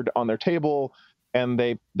scoreboard on their table and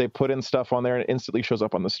they put in stuff on there and it instantly shows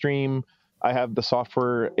up on the stream. I have the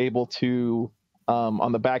software able to,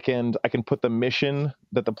 on the back end, I can put the mission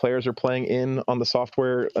that the players are playing in on the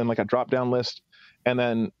software in like a drop down list, and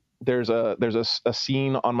then there's a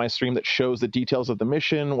scene on my stream that shows the details of the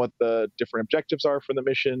mission, what the different objectives are for the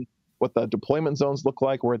mission, what the deployment zones look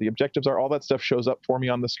like, where the objectives are. All that stuff shows up for me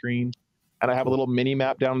on the screen. And I have a little mini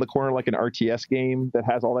map down in the corner, like an RTS game that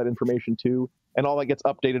has all that information too. And all that gets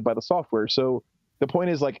updated by the software. So the point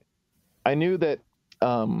is, like, I knew that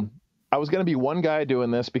I was going to be one guy doing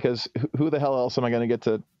this, because who the hell else am I going to get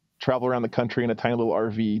to travel around the country in a tiny little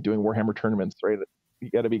RV doing Warhammer tournaments, right? You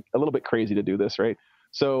got to be a little bit crazy to do this, right?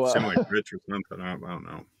 So Seem like rich or something. I don't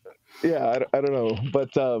know. Yeah, I don't know,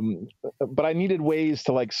 but I needed ways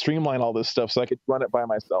to like streamline all this stuff so I could run it by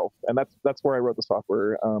myself, and that's where I wrote the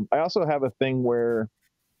software. I also have a thing where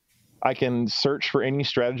I can search for any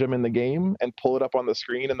stratagem in the game and pull it up on the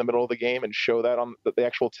screen in the middle of the game and show that on the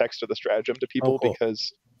actual text of the stratagem to people. Cool.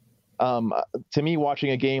 Because to me,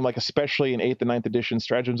 watching a game, like especially in 8th and 9th edition,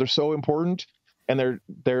 stratagems are so important, and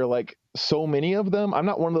they're like so many of them. I'm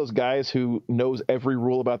not one of those guys who knows every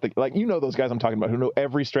rule about those guys I'm talking about who know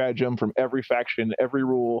every stratagem from every faction, every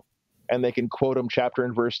rule, and they can quote them chapter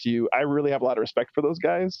and verse to you. I really have a lot of respect for those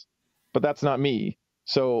guys, but that's not me.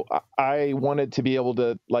 So I wanted to be able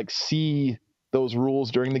to like see those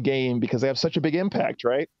rules during the game because they have such a big impact,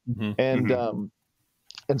 right? Mm-hmm.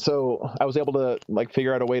 And so I was able to like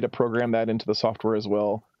figure out a way to program that into the software as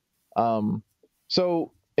well.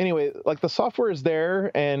 So anyway, like the software is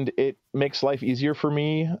there and it makes life easier for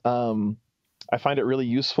me. I find it really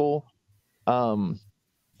useful.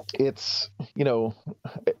 It's,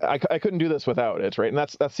 I couldn't do this without it, right? And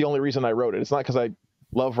that's the only reason I wrote it. It's not because I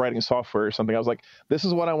love writing software or something. I was like, this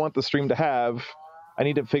is what I want the stream to have. I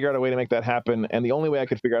need to figure out a way to make that happen. And the only way I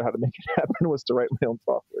could figure out how to make it happen was to write my own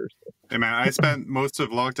software. So. Hey man, I spent most of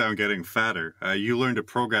lockdown getting fatter. You learned a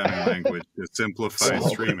programming language to simplify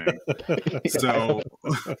streaming. So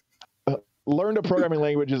learned a programming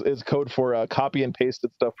language is code for copy and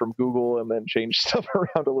pasted stuff from Google and then change stuff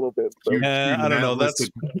around a little bit. So. I don't know.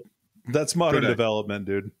 That's modern development,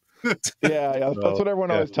 dude. Yeah, that's what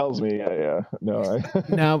everyone always tells me. Yeah. No.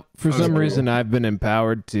 Now, for some reason, I've been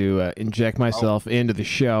empowered to inject myself into the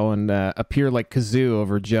show and appear like Kazoo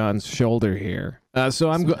over John's shoulder here.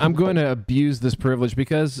 So I'm going to abuse this privilege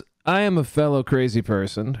because I am a fellow crazy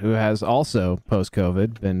person who has also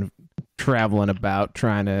post-COVID been traveling about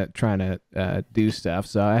trying to do stuff.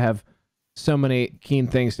 So I have so many keen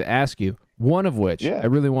things to ask you. One of which I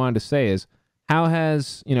really wanted to say is, how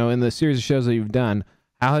has, in the series of shows that you've done,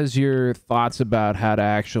 how has your thoughts about how to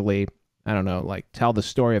actually, I don't know, like tell the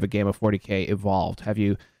story of a game of 40K evolved? Have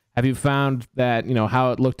you found that,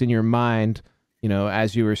 how it looked in your mind,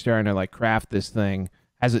 as you were starting to like craft this thing?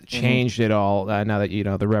 Has it changed at all now that,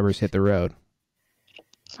 the rubber's hit the road?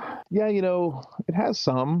 Yeah, it has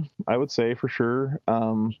some, I would say for sure.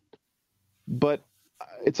 But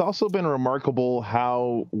it's also been remarkable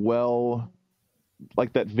how well,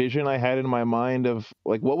 like that vision I had in my mind of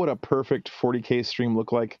like, what would a perfect 40K stream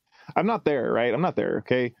look like? I'm not there, right? I'm not there.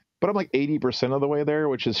 Okay. But I'm like 80% of the way there,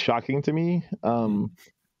 which is shocking to me.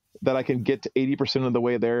 That I can get to 80% of the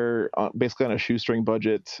way there basically on a shoestring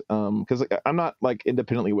budget. Cause I'm not like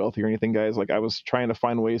independently wealthy or anything, guys. Like I was trying to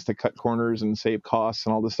find ways to cut corners and save costs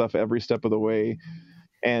and all this stuff every step of the way.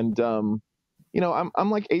 And, I'm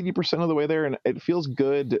like 80% of the way there and it feels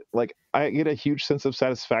good. Like I get a huge sense of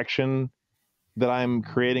satisfaction that I'm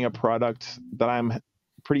creating a product that I'm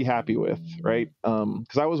pretty happy with, right?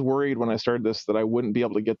 Because I was worried when I started this that I wouldn't be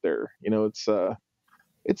able to get there. It's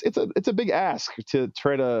a big ask to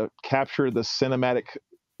try to capture the cinematic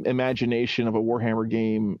imagination of a Warhammer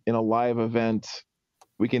game in a live event,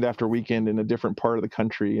 weekend after weekend in a different part of the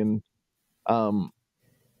country. And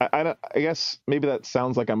I guess maybe that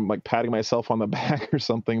sounds like I'm like patting myself on the back or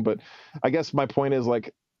something, but I guess my point is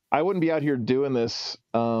like, I wouldn't be out here doing this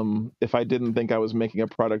if I didn't think I was making a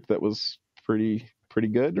product that was pretty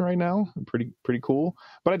good right now, pretty cool.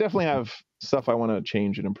 But I definitely have stuff I want to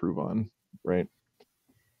change and improve on, right?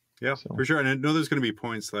 Yeah, for sure. And I know there's going to be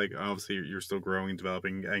points like obviously you're still growing,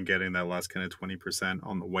 developing, and getting that last kind of 20%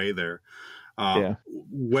 on the way there.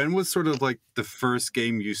 When was sort of like the first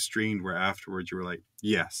game you streamed where afterwards you were like,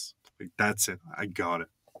 yes, like that's it, I got it?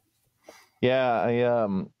 Yeah,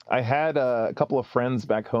 I had a couple of friends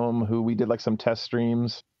back home who we did like some test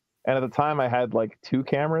streams, and at the time I had like 2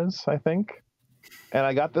 cameras, I think, and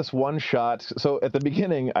I got this one shot. So at the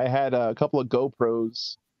beginning, I had a couple of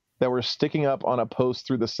GoPros that were sticking up on a post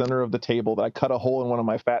through the center of the table that I cut a hole in one of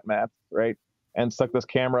my fat mats, right, and stuck this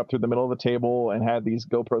camera up through the middle of the table and had these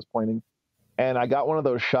GoPros pointing, and I got one of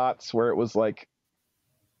those shots where it was like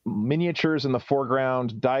miniatures in the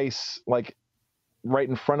foreground, dice like right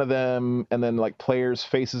in front of them, and then like players'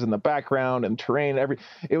 faces in the background and terrain.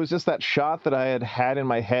 It was just that shot that I had in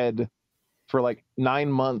my head for like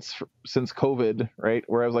 9 months since COVID, right?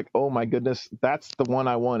 Where I was like, oh my goodness, that's the one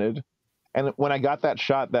I wanted. And when I got that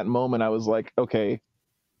shot, that moment, I was like, okay,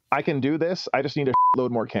 I can do this. I just need to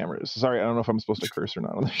load more cameras. Sorry, I don't know if I'm supposed to curse or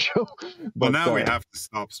not on the show. But now we have to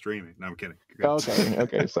stop streaming. No, I'm kidding.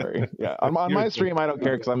 Okay, sorry. Yeah, on my stream, I don't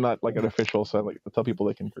care because I'm not like an official, so I like to tell people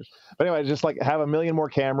they can curse. But anyway, just like have a million more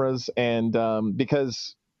cameras, and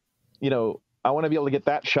because I want to be able to get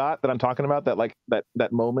that shot that I'm talking about,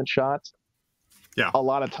 that moment shot. Yeah. A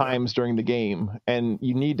lot of times during the game, and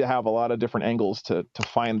you need to have a lot of different angles to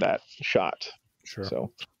find that shot. Sure.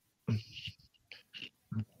 So.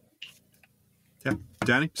 Yeah,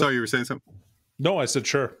 Danny. Sorry, you were saying something. No, I said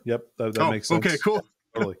sure. Yep, that makes sense. Okay, cool.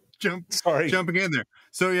 Totally. Jumping in there.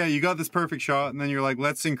 So yeah, you got this perfect shot, and then you're like,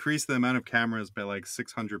 let's increase the amount of cameras by like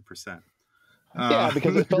 600%. Yeah,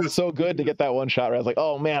 because it felt so good to get that one shot. Where I was like,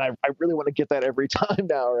 oh man, I really want to get that every time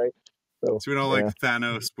now, right? So we don't like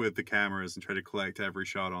Thanos with the cameras and try to collect every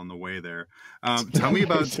shot on the way there. Tell me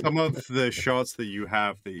about some of the shots that you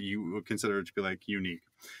have that you would consider to be like unique.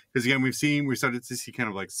 Because again, we started to see kind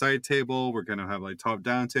of like side table. We're going to have like top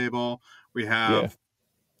down table. We have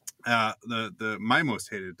the my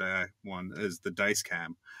most hated one is the dice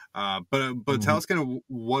cam. But tell us kind of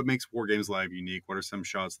what makes War Games Live unique. What are some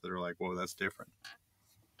shots that are like, whoa, that's different?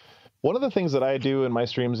 One of the things that I do in my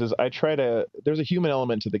streams is there's a human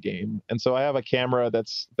element to the game. And so I have a camera that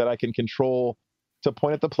I can control to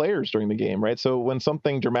point at the players during the game, right? So when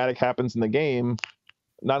something dramatic happens in the game,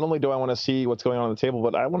 not only do I want to see what's going on the table,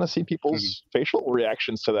 but I want to see people's facial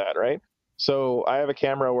reactions to that, right? So I have a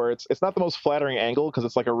camera where it's not the most flattering angle because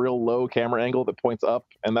it's like a real low camera angle that points up,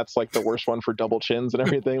 and that's like the worst one for double chins and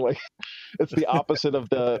everything. Like it's the opposite of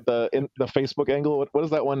the Facebook angle. What is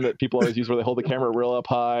that one that people always use where they hold the camera real up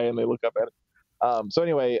high and they look up at it? So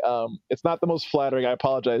anyway, it's not the most flattering. I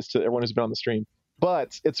apologize to everyone who's been on the stream,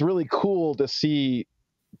 but it's really cool to see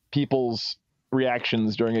people's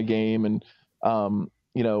reactions during a game, and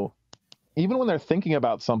even when they're thinking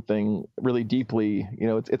about something really deeply,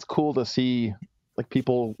 it's cool to see like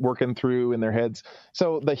people working through in their heads.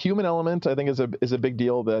 So the human element, I think, is a big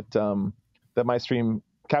deal that my stream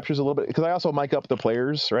captures a little bit, because I also mic up the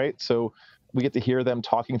players, right? So we get to hear them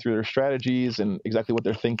talking through their strategies and exactly what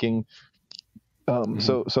they're thinking.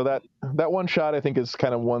 So that one shot, I think, is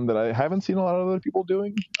kind of one that I haven't seen a lot of other people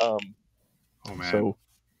doing. Oh man. So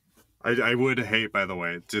I would hate, by the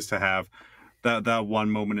way, just to have that one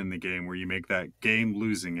moment in the game where you make that game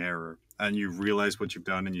losing error and you realize what you've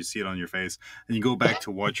done and you see it on your face and you go back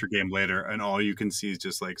to watch your game later and all you can see is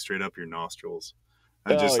just like straight up your nostrils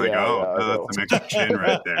and that's an extra chin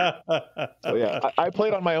right there. So yeah, I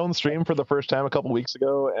played on my own stream for the first time a couple weeks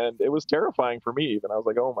ago, and it was terrifying for me even. I was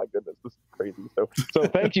like, oh my goodness, this is crazy. So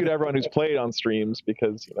thank you to everyone who's played on streams,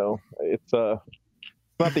 because it's not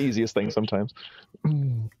the easiest thing sometimes.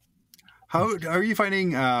 How are you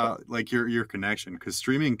finding like your connection? Because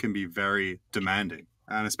streaming can be very demanding,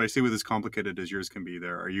 and especially with as complicated as yours can be.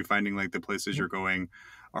 Are you finding like the places you're going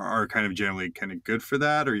are kind of generally kind of good for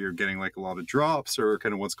that, or you're getting like a lot of drops, or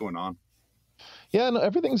kind of what's going on? Yeah, no,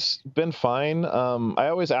 everything's been fine. I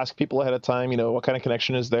always ask people ahead of time, what kind of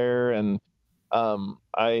connection is there, and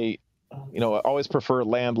I always prefer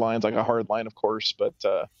landlines, like a hard line, of course, but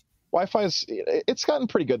Wi-Fi's it's gotten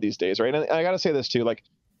pretty good these days, right? And I got to say this too, like,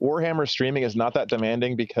 Warhammer streaming is not that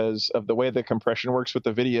demanding because of the way the compression works with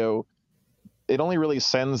the video. It only really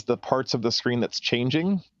sends the parts of the screen that's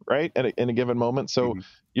changing, right, in a given moment. So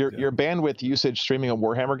your bandwidth usage streaming a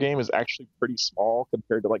Warhammer game is actually pretty small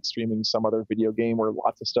compared to like streaming some other video game where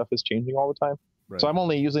lots of stuff is changing all the time. Right. So I'm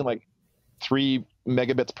only using like 3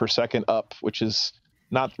 megabits per second up, which is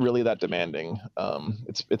not really that demanding.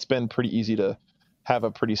 It's been pretty easy to have a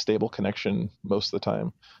pretty stable connection most of the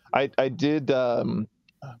time. I did.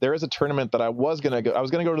 There is a tournament that I was going to go. I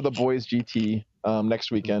was going to go to the Boys GT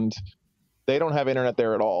next weekend. They don't have internet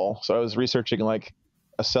there at all. So I was researching like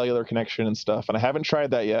a cellular connection and stuff. And I haven't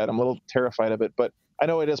tried that yet. I'm a little terrified of it, but I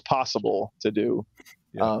know it is possible to do.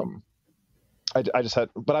 Yeah.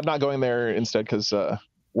 But I'm not going there instead because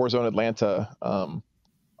Warzone Atlanta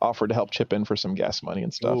offered to help chip in for some gas money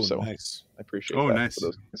and stuff. So nice. I appreciate that. Nice.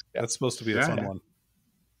 That's supposed to be a fun one.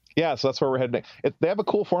 Yeah, so that's where we're heading. They have a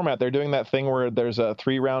cool format. They're doing that thing where there's a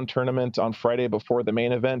 3-round tournament on Friday before the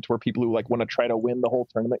main event, where people who like want to try to win the whole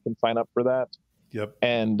tournament can sign up for that. Yep.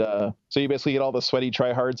 And so you basically get all the sweaty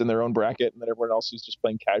tryhards in their own bracket, and then everyone else who's just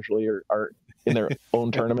playing casually are in their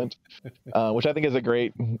own tournament, which I think is a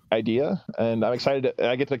great idea. And I'm excited.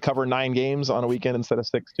 I get to cover 9 games on a weekend instead of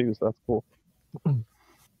 6 too, so that's cool.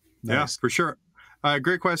 Yeah, Nice. for sure.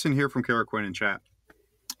 Great question here from Kara Quinn in chat.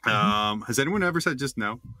 Has anyone ever said just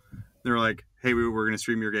no? They're like, hey, we're going to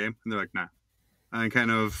stream your game. And they're like, nah. And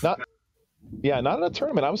kind of... Not in a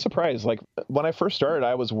tournament. I was surprised. Like, when I first started,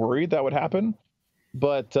 I was worried that would happen.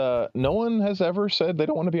 But no one has ever said they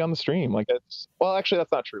don't want to be on the stream. Like, well, actually,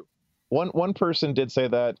 that's not true. One person did say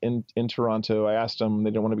that in Toronto. I asked them, they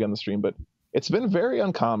didn't want to be on the stream, but it's been very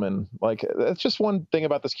uncommon. Like, that's just one thing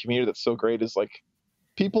about this community that's so great is, like,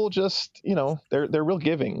 people just, they're real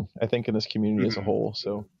giving, I think, in this community as a whole.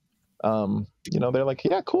 So, they're like,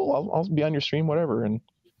 yeah, cool, I'll be on your stream, whatever. And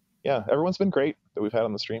yeah, everyone's been great that we've had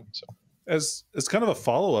on the stream. So As kind of a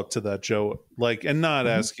follow-up to that, Joe, like, and not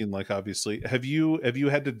asking, like, obviously, have you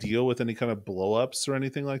had to deal with any kind of blow-ups or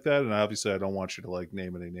anything like that? And obviously I don't want you to, like,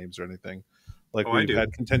 name any names or anything, like, where you've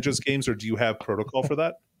had contentious games, or do you have protocol for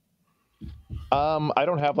that? I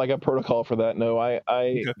don't have, like, a protocol for that. No,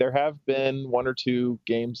 Okay. there have been 1 or 2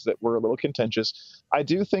 games that were a little contentious. I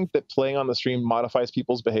do think that playing on the stream modifies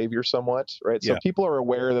people's behavior somewhat, right? So Yeah. people are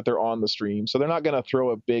aware that they're on the stream, so they're not going to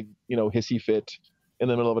throw a big, hissy fit in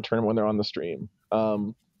the middle of a tournament when they're on the stream.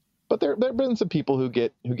 But there have been some people who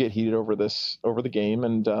get heated over the game,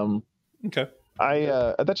 and Okay.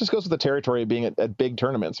 that just goes with the territory of being at big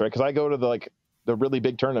tournaments, right? Because I go to the really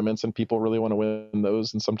big tournaments, and people really want to win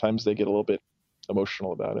those, and sometimes they get a little bit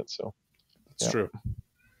emotional about it. So That's true.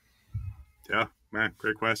 Yeah, man,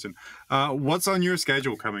 great question. What's on your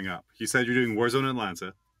schedule coming up? You said you're doing Warzone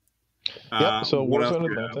Atlanta. yeah, so what else Warzone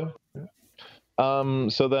do you have? Atlanta.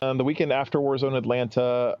 So then the weekend after Warzone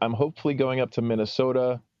Atlanta, I'm hopefully going up to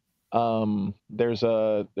Minnesota. There's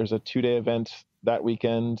a 2-day event that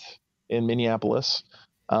weekend in Minneapolis.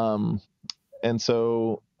 And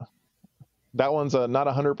so that one's not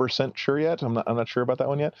 100% sure yet. I'm not sure about that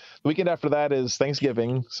one yet. The weekend after that is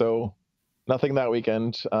Thanksgiving, so nothing that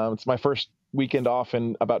weekend. It's my first weekend off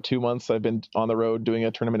in about 2 months. I've been on the road doing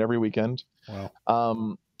a tournament every weekend.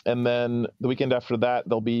 Wow. And then the weekend after that,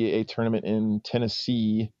 there'll be a tournament in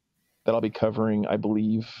Tennessee that I'll be covering, I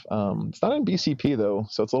believe. It's not in BCP though,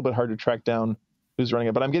 so it's a little bit hard to track down who's running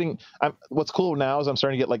it. But what's cool now is I'm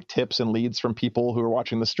starting to get, like, tips and leads from people who are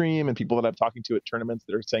watching the stream and people that I'm talking to at tournaments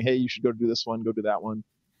that are saying, hey, you should go do this one, go do that one.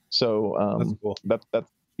 So That's cool.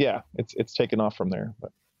 it's taken off from there.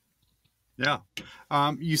 But Yeah.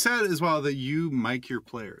 You said as well that you mic your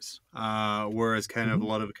players, whereas kind of a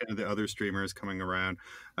lot of the other streamers coming around,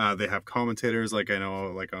 they have commentators. Like, I know,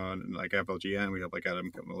 like on like FLGN, we have like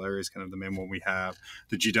Adam Camilleri is kind of the main one. We have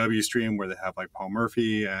the GW stream where they have like Paul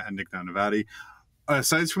Murphy and Nick Navati.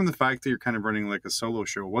 Aside from the fact that you're kind of running like a solo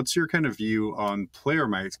show, what's your kind of view on player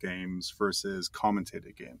mic games versus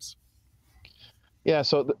commentated games? yeah,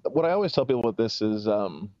 so what I always tell people with this is,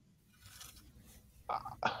 to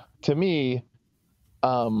me,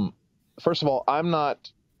 first of all, I'm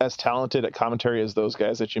not as talented at commentary as those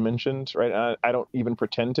guys that you mentioned, right? I don't even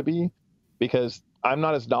pretend to be, because I'm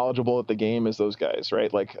not as knowledgeable at the game as those guys,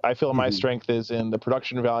 right? Like, I feel my strength is in the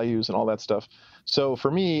production values and all that stuff. So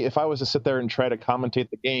for me, if I was to sit there and try to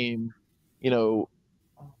commentate the game,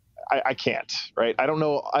 I can't, right? I don't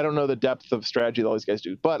know the depth of strategy that all these guys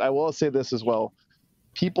do. But I will say this as well.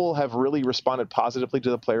 People have really responded positively to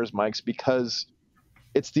the players' mics because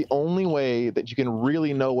it's the only way that you can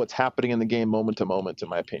really know what's happening in the game moment to moment, in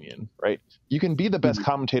my opinion, right? You can be the best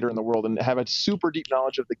commentator in the world and have a super deep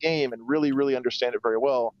knowledge of the game and really, really understand it very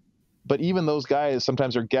well. But even those guys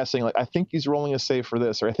sometimes are guessing, like, I think he's rolling a save for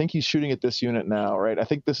this, or I think he's shooting at this unit now, right? I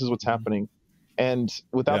think this is what's happening. And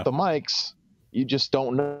without the mics, you just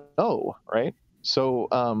don't know, right? So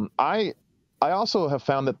I also have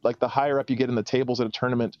found that, like, the higher up you get in the tables at a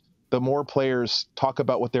tournament, the more players talk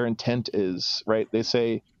about what their intent is, right? They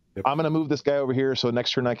say, I'm going to move this guy over here so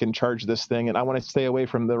next turn I can charge this thing, and I want to stay away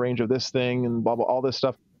from the range of this thing, and blah, blah, all this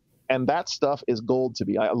stuff. And that stuff is gold to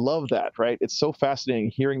me. I love that, right? It's so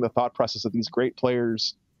fascinating hearing the thought process of these great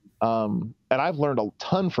players. And I've learned a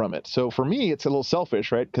ton from it. So for me, it's a little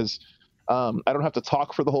selfish, right? Because I don't have to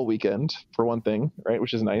talk for the whole weekend, for one thing, right?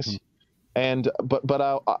 Which is nice. And but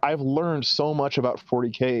I've learned so much about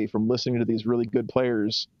 40K from listening to these really good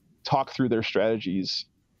players talk through their strategies.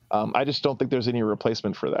 I just don't think there's any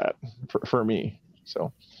replacement for that for me.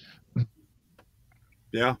 So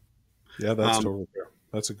yeah, that's totally fair.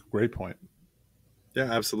 That's a great point.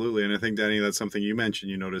 Yeah, absolutely. And I think, Danny, that's something you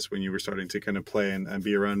mentioned you noticed when you were starting to kind of play and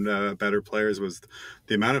be around better players, was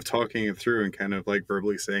the amount of talking it through and kind of like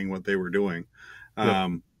verbally saying what they were doing.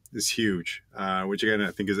 is huge, which again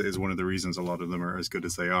I think is one of the reasons a lot of them are as good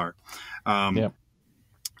as they are. Yeah.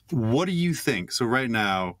 What do you think? So right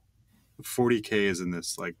now, 40K is in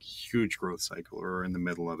this like huge growth cycle, or in the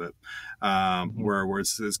middle of it, where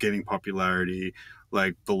it's gaining popularity.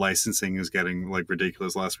 Like the licensing is getting like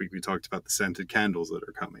ridiculous. Last week we talked about the scented candles that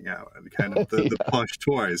are coming out, and kind of the plush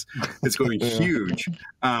toys. It's going huge,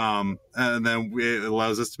 and then it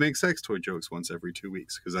allows us to make sex toy jokes once every 2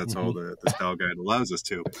 weeks, because that's all the style guide allows us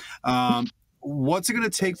to. What's it going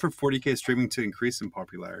to take for 40K streaming to increase in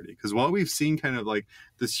popularity? Because while we've seen kind of like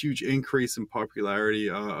this huge increase in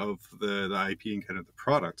popularity of the IP and kind of the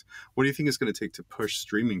product, what do you think it's going to take to push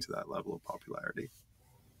streaming to that level of popularity?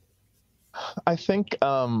 I think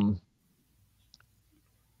some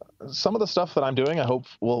of the stuff that I'm doing, I hope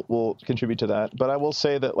will contribute to that. But I will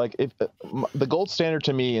say that like if the gold standard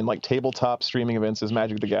to me in like tabletop streaming events is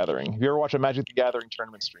Magic the Gathering. If you ever watch a Magic the Gathering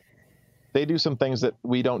tournament stream, they do some things that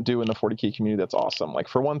we don't do in the 40K community that's awesome. Like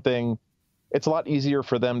for one thing, it's a lot easier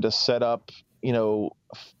for them to set up, 4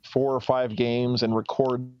 or 5 games and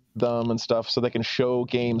record them and stuff so they can show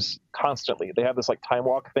games constantly. They have this like time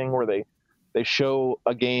walk thing where they show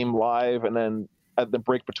a game live, and then at the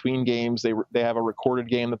break between games, they have a recorded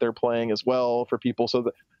game that they're playing as well for people. So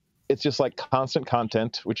that it's just like constant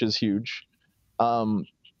content, which is huge.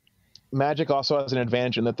 Magic also has an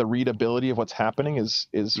advantage in that the readability of what's happening is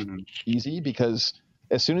easy, because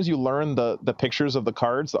as soon as you learn the pictures of the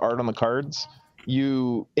cards, the art on the cards,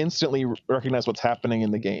 you instantly recognize what's happening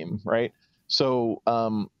in the game, right? So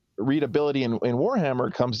readability in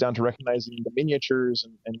Warhammer comes down to recognizing the miniatures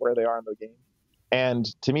and where they are in the game. And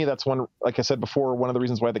to me, that's one, like I said before, one of the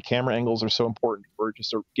reasons why the camera angles are so important for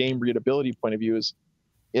just a game readability point of view is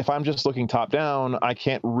if I'm just looking top down, I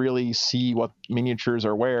can't really see what miniatures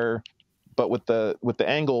are where. But with the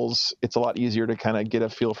angles, it's a lot easier to kind of get a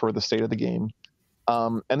feel for the state of the game.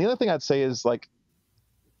 And the other thing I'd say is like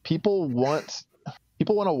people want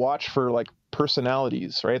to watch for like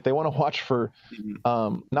personalities, right? They want to watch for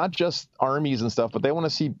not just armies and stuff, but they want to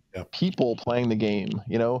see people playing the game,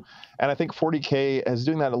 And I think 40K is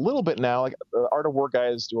doing that a little bit now. Like the Art of War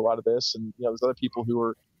guys do a lot of this, and there's other people who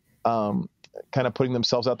are kind of putting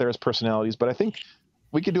themselves out there as personalities. But I think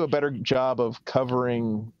we could do a better job of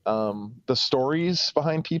covering the stories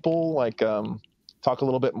behind people, like talk a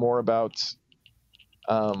little bit more about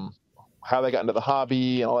how they got into the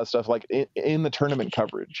hobby and all that stuff, like in the tournament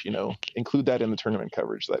coverage, include that in the tournament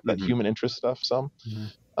coverage, that human interest stuff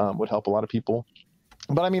would help a lot of people.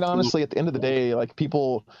 But I mean, honestly, at the end of the day, like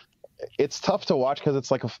people, it's tough to watch because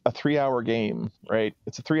it's like a 3-hour game, right?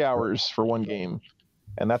 It's 3 hours for one game.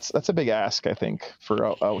 And that's a big ask, I think, for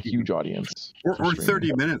a huge audience. Or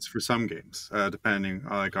 30 minutes for some games, depending.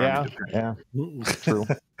 Yeah, true.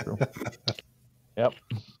 Yep.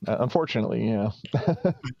 Unfortunately, yeah.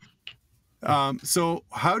 So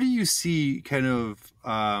how do you see kind of,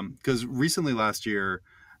 because recently last year,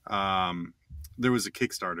 there was a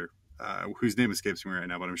Kickstarter, whose name escapes me right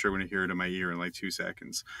now, but I'm sure I'm going to hear it in my ear in like 2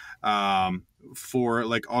 seconds, for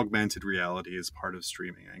like augmented reality as part of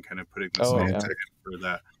streaming and kind of putting this for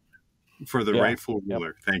that. For the rightful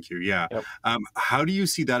ruler. Thank you. Yeah. Yep. How do you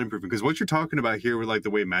see that improving? Because what you're talking about here with like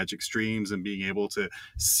the way Magic streams and being able to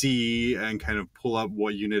see and kind of pull up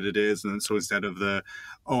what unit it is. And so instead of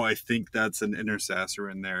I think that's an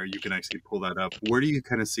intercessor in there, you can actually pull that up. Where do you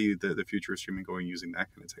kind of see the future of streaming going using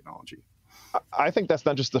that kind of technology? I think that's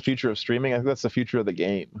not just the future of streaming. I think that's the future of the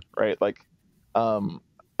game, right? Like,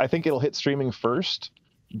 I think it'll hit streaming first,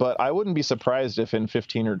 but I wouldn't be surprised if in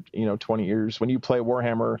 15 or 20 years when you play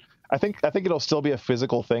Warhammer, I think it'll still be a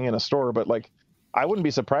physical thing in a store, but like I wouldn't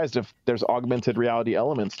be surprised if there's augmented reality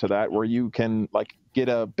elements to that where you can like get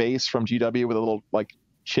a base from GW with a little like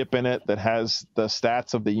chip in it that has the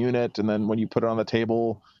stats of the unit, and then when you put it on the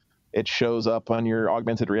table, it shows up on your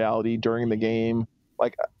augmented reality during the game.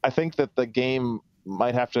 Like I think that the game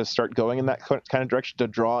might have to start going in that kind of direction to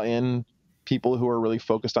draw in people who are really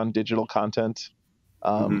focused on digital content.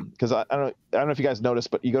 Because I don't know if you guys noticed,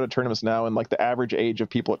 but you go to tournaments now and like the average age of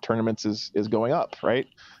people at tournaments is going up, right?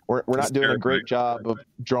 We're not doing a great job of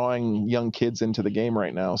drawing young kids into the game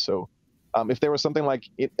right now. So if there was something like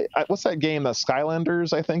what's that game, the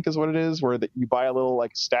Skylanders, I think is what it is, where that you buy a little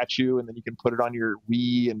like statue and then you can put it on your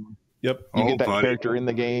Wii and you get that character in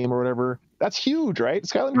the game or whatever. That's huge, right?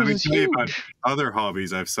 Skylanders is huge. About other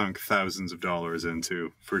hobbies I've sunk thousands of dollars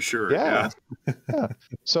into, for sure. Yeah.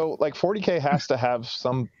 So like 40K has to have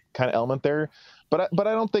some kind of element there, but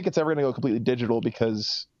I don't think it's ever going to go completely digital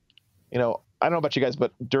because, I don't know about you guys,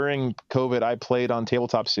 but during COVID, I played on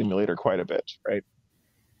Tabletop Simulator quite a bit, right?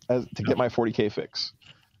 To get my 40K fix.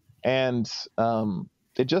 And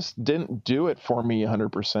it just didn't do it for me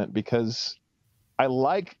 100% because I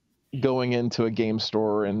like going into a game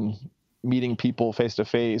store and meeting people face to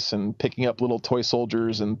face and picking up little toy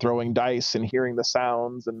soldiers and throwing dice and hearing the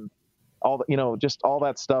sounds and all the, just all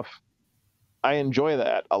that stuff. I enjoy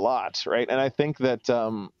that a lot, right? And I think that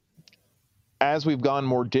as we've gone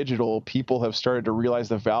more digital, people have started to realize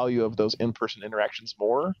the value of those in-person interactions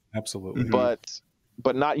more. Absolutely.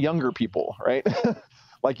 But not younger people, right?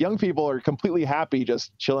 Like young people are completely happy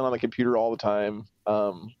just chilling on the computer all the time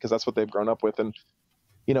because that's what they've grown up with. And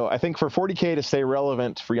I think for 40K to stay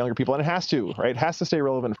relevant for younger people, and it has to, right? It has to stay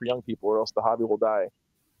relevant for young people or else the hobby will die.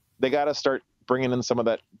 They got to start bringing in some of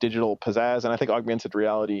that digital pizzazz. And I think augmented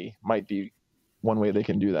reality might be one way they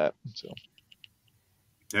can do that. So,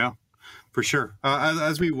 yeah, for sure.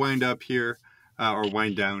 As we wind up here, or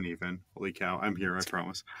wind down even, holy cow, I'm here, I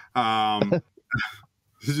promise.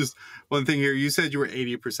 Just one thing here. You said you were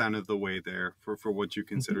 80% of the way there for what you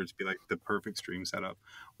consider to be like the perfect stream setup.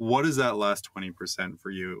 What is that last 20%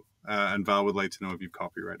 for you? And Val would like to know if you've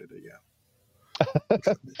copyrighted it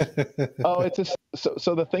yet. Oh,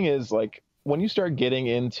 so the thing is, like, when you start getting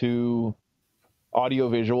into audio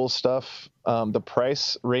visual stuff, the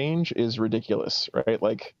price range is ridiculous, right?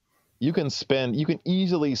 Like, you can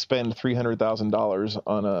easily spend $300,000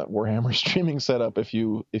 on a Warhammer streaming setup if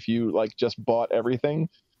you like just bought everything.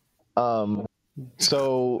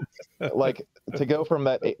 So like to go from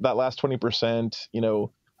that last 20%,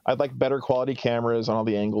 I'd like better quality cameras on all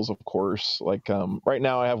the angles, of course. Like right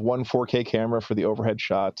now I have one 4K camera for the overhead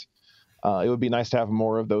shot. It would be nice to have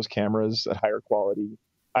more of those cameras at higher quality.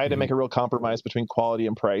 I had to make a real compromise between quality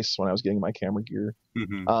and price when I was getting my camera gear.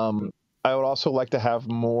 I would also like to have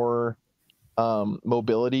more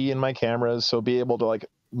mobility in my cameras, so be able to like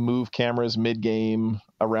move cameras mid-game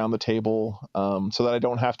around the table, so that I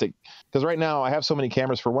don't have to. Because right now I have so many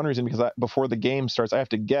cameras for one reason, because before the game starts, I have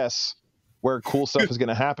to guess where cool stuff is going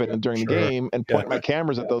to happen during the game and point my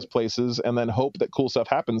cameras at those places and then hope that cool stuff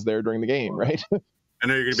happens there during the game, right? I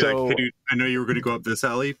know you're gonna be like, hey, dude, I know you were gonna go up this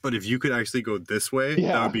alley, but if you could actually go this way,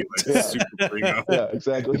 that would be like super primo. Yeah,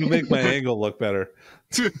 exactly. You make my angle look better.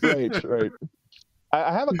 Right.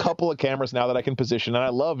 I have a couple of cameras now that I can position, and I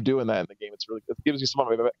love doing that in the game. It gives you some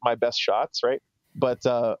of my best shots, right? But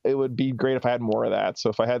it would be great if I had more of that. So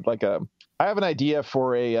if I had I have an idea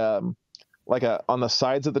for on the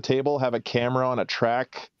sides of the table, have a camera on a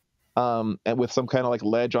track, and with some kind of like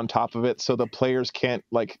ledge on top of it, so the players can't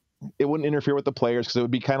it wouldn't interfere with the players, because it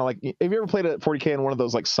would be kind of like, have you ever played at 40K on one of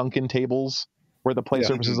those like sunken tables where the play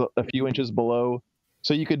surface is a few inches below?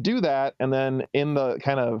 So you could do that, and then in the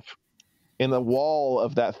wall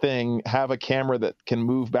of that thing, have a camera that can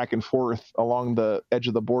move back and forth along the edge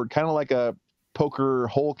of the board, kind of like a poker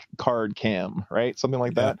hole card cam, right? Something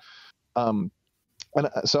like that. And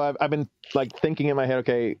so I've been like thinking in my head,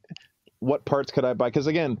 okay, what parts could I buy? Because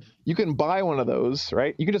again, you can buy one of those,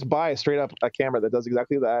 right? You can just buy straight up a camera that does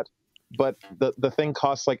exactly that, but the thing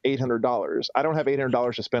costs like $800. I don't have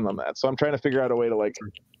 $800 to spend on that, so I'm trying to figure out a way to like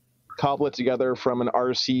cobble it together from an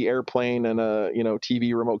RC airplane and a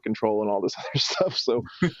TV remote control and all this other stuff. So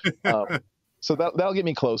so that'll get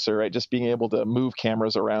me closer, right? Just being able to move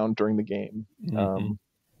cameras around during the game.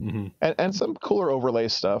 And some cooler overlay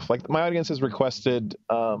stuff. Like my audience has requested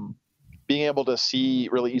being able to see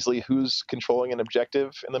really easily who's controlling an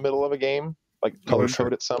objective in the middle of a game, like color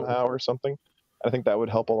code it somehow or something. I think that would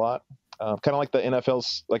help a lot. Kind of like the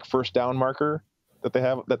NFL's like first down marker that they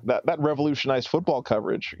have, that revolutionized football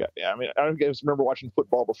coverage. Yeah, I mean, I don't remember watching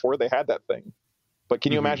football before they had that thing, but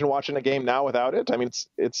can you imagine watching a game now without it? I mean,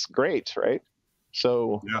 it's great, right?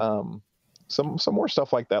 So some more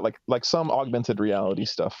stuff like that, like some augmented reality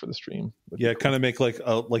stuff for the stream. Yeah, kind of make like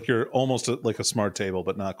you're almost like a smart table,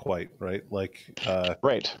 but not quite, right? Like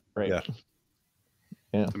right. Yeah.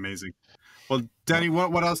 Amazing. Well, Danny,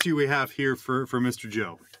 what else do we have here for Mr.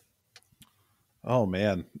 Joe? Oh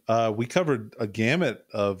man, we covered a gamut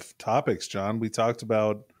of topics, John. We talked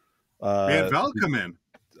about we had Val come in.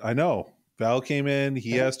 I know Val came in.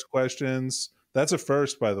 He asked questions. That's a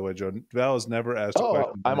first, by the way, Joe. Val has never asked a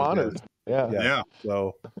question. I'm honored. Yeah.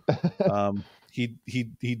 So he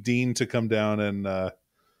deigned to come down and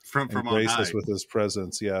from grace us with his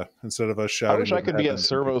presence. Yeah, instead of us shouting. I wish I could be at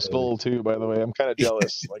Servo Skull too. By the way, I'm kind of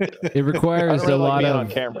jealous. It requires a lot of on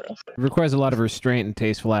camera. It requires a lot of restraint and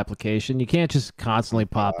tasteful application. You can't just constantly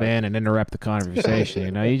pop in and interrupt the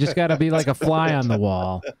conversation. You just got to be like a fly on the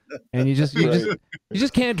wall, and you just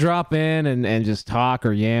can't drop in and just talk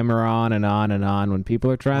or yammer on and on and on when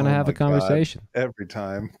people are trying to have a conversation. God. Every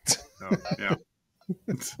time. Oh, yeah.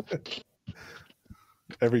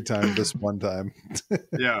 Every time, this one time.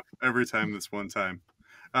 Yeah, every time this one time.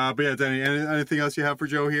 But yeah, Danny, anything else you have for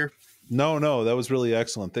Joe here? No, that was really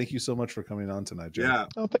excellent. Thank you so much for coming on tonight, Joe. Yeah,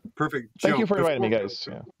 perfect. Thank Joe, you for inviting me, before- guys.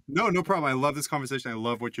 Yeah. No problem. I love this conversation. I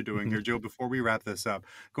love what you're doing here, Joe. Before we wrap this up,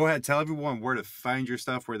 go ahead, tell everyone where to find your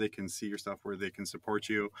stuff, where they can see your stuff, where they can support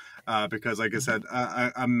you. Because, like I said,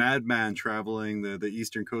 a madman traveling the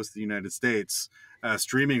eastern coast of the United States,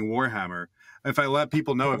 streaming Warhammer. If I let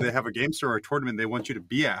people know if they have a game store or a tournament they want you to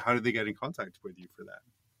be at, how do they get in contact with you for that?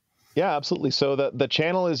 Yeah, absolutely. So the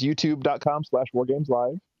channel is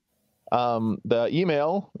youtube.com/wargameslive. The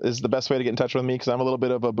email is the best way to get in touch with me because I'm a little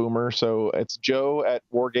bit of a boomer. So it's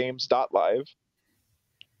joe@wargames.live.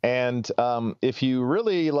 And if you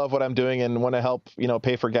really love what I'm doing and want to help,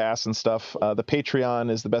 pay for gas and stuff, the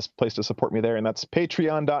Patreon is the best place to support me there. And that's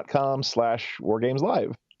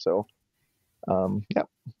patreon.com/wargameslive. So, yeah,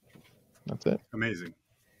 that's it. Amazing.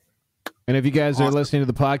 And if you guys are Awesome. listening to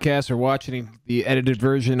the podcast or watching the edited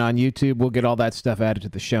version on YouTube, we'll get all that stuff added to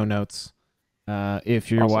the show notes.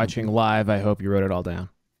 If you're Awesome. watching live, I hope you wrote it all down.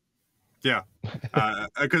 Yeah,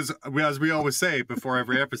 because as we always say before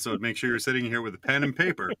every episode, make sure you're sitting here with a pen and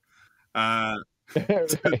paper to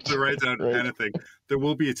write down Right. anything. There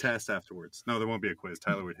will be a test afterwards. No, there won't be a quiz.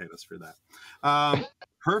 Tyler would hate us for that.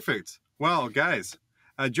 Perfect. Well, guys,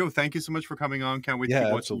 Joe, thank you so much for coming on. Can't wait to Yeah,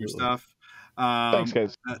 keep watching your absolutely. stuff. Thanks,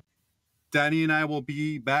 guys. Danny and I will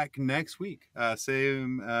be back next week.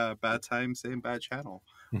 Same bad time, same bad channel.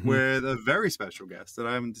 Mhm. With a very special guest that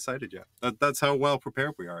I haven't decided yet. That's how well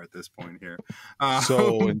prepared we are at this point here.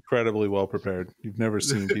 So incredibly well prepared. You've never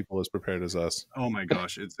seen people as prepared as us. Oh my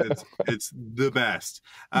gosh, it's the best.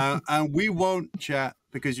 And we won't chat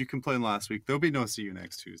because you complained last week. There'll be no see you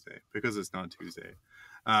next Tuesday because it's not Tuesday.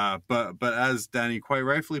 But as Danny quite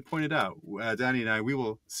rightfully pointed out, Danny and I, we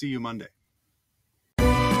will see you Monday.